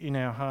need in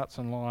our hearts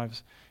and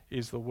lives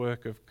is the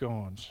work of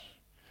God.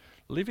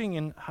 Living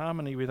in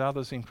harmony with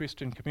others in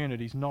Christian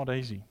communities is not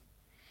easy.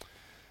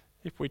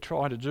 If we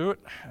try to do it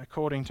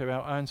according to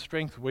our own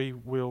strength, we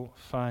will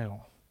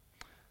fail.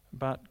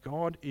 But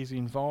God is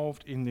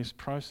involved in this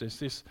process.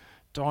 This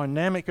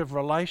dynamic of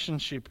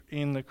relationship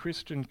in the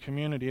Christian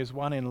community is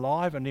one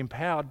enlivened,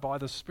 empowered by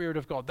the Spirit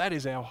of God. That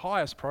is our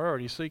highest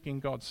priority, seeking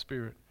God's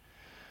Spirit.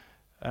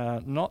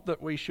 Not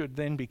that we should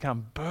then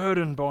become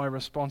burdened by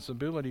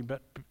responsibility,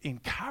 but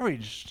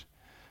encouraged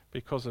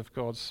because of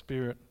God's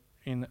Spirit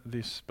in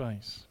this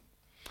space.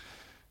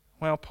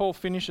 Well, Paul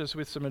finishes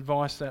with some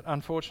advice that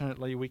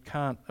unfortunately we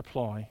can't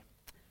apply.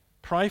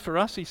 Pray for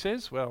us, he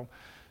says. Well,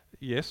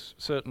 yes,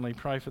 certainly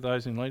pray for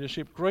those in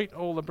leadership. Greet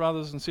all the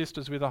brothers and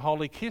sisters with a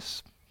holy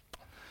kiss.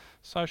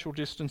 Social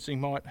distancing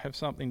might have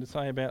something to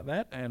say about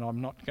that, and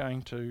I'm not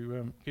going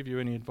to give you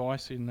any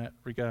advice in that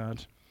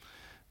regard.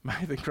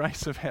 May the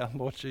grace of our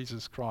Lord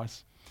Jesus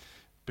Christ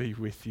be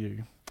with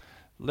you.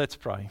 Let's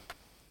pray.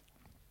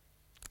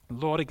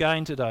 Lord,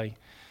 again today,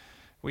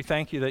 we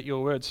thank you that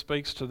your word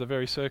speaks to the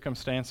very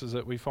circumstances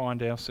that we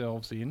find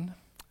ourselves in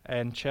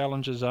and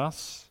challenges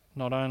us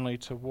not only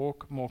to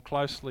walk more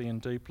closely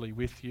and deeply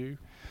with you,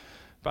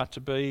 but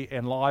to be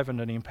enlivened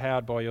and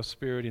empowered by your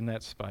Spirit in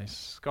that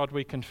space. God,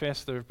 we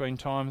confess there have been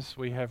times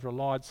we have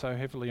relied so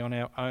heavily on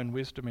our own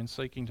wisdom in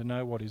seeking to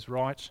know what is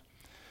right,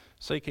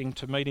 seeking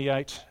to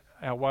mediate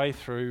our way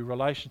through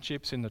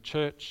relationships in the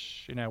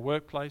church, in our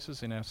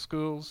workplaces, in our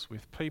schools,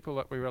 with people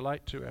that we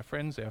relate to, our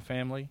friends, our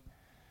family,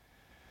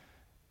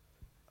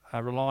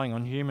 relying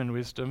on human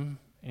wisdom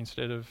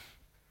instead of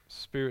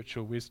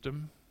spiritual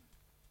wisdom.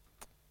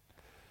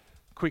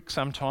 Quick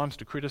sometimes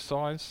to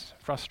criticise,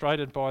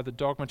 frustrated by the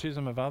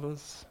dogmatism of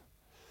others,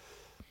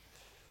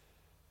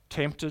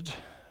 tempted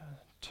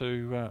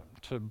to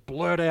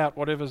blurt out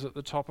whatever's at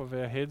the top of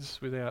our heads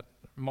without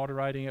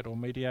moderating it or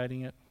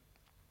mediating it.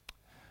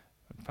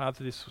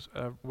 Father, this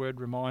word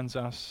reminds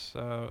us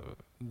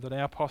that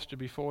our posture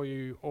before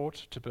you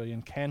ought to be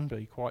and can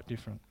be quite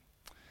different.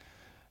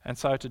 And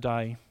so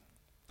today,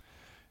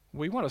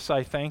 we want to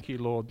say thank you,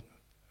 Lord,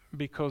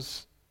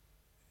 because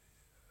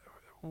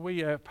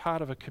we are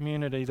part of a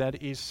community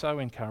that is so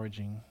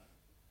encouraging.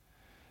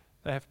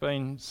 There have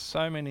been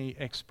so many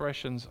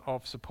expressions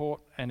of support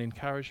and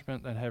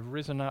encouragement that have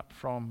risen up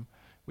from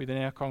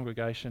within our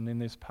congregation in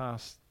this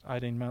past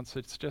 18 months.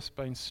 It's just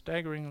been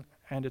staggering,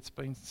 and it's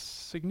been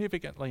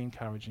significantly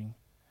encouraging.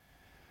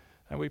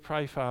 And we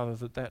pray,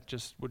 Father, that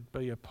just would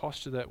be a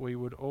posture that we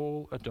would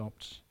all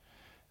adopt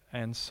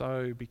and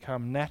so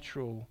become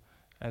natural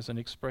as an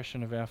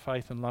expression of our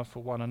faith and love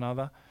for one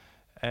another,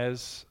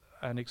 as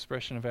an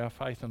expression of our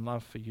faith and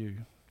love for you.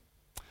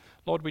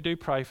 Lord, we do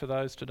pray for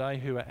those today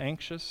who are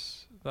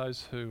anxious,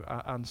 those who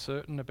are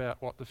uncertain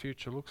about what the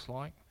future looks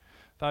like,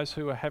 those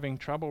who are having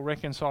trouble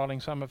reconciling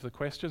some of the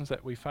questions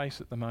that we face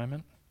at the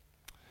moment.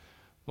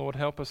 Lord,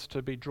 help us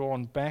to be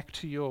drawn back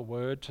to your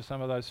word, to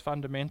some of those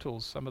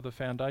fundamentals, some of the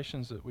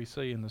foundations that we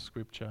see in the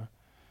scripture,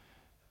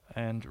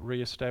 and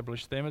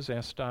re-establish them as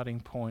our starting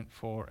point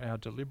for our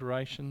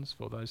deliberations,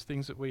 for those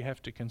things that we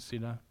have to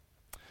consider.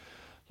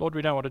 Lord,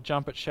 we don't want to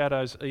jump at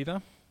shadows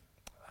either.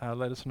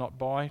 Let us not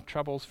buy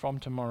troubles from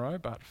tomorrow,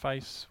 but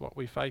face what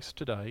we face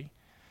today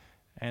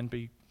and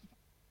be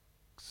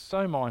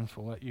so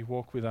mindful that you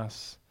walk with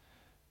us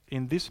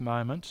in this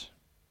moment,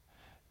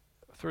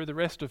 through the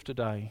rest of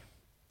today,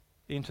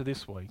 into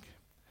this week,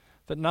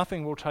 that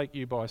nothing will take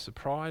you by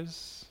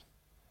surprise.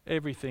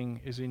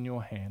 Everything is in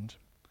your hand.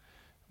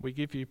 We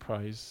give you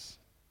praise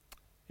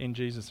in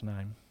Jesus'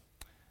 name.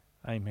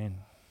 Amen.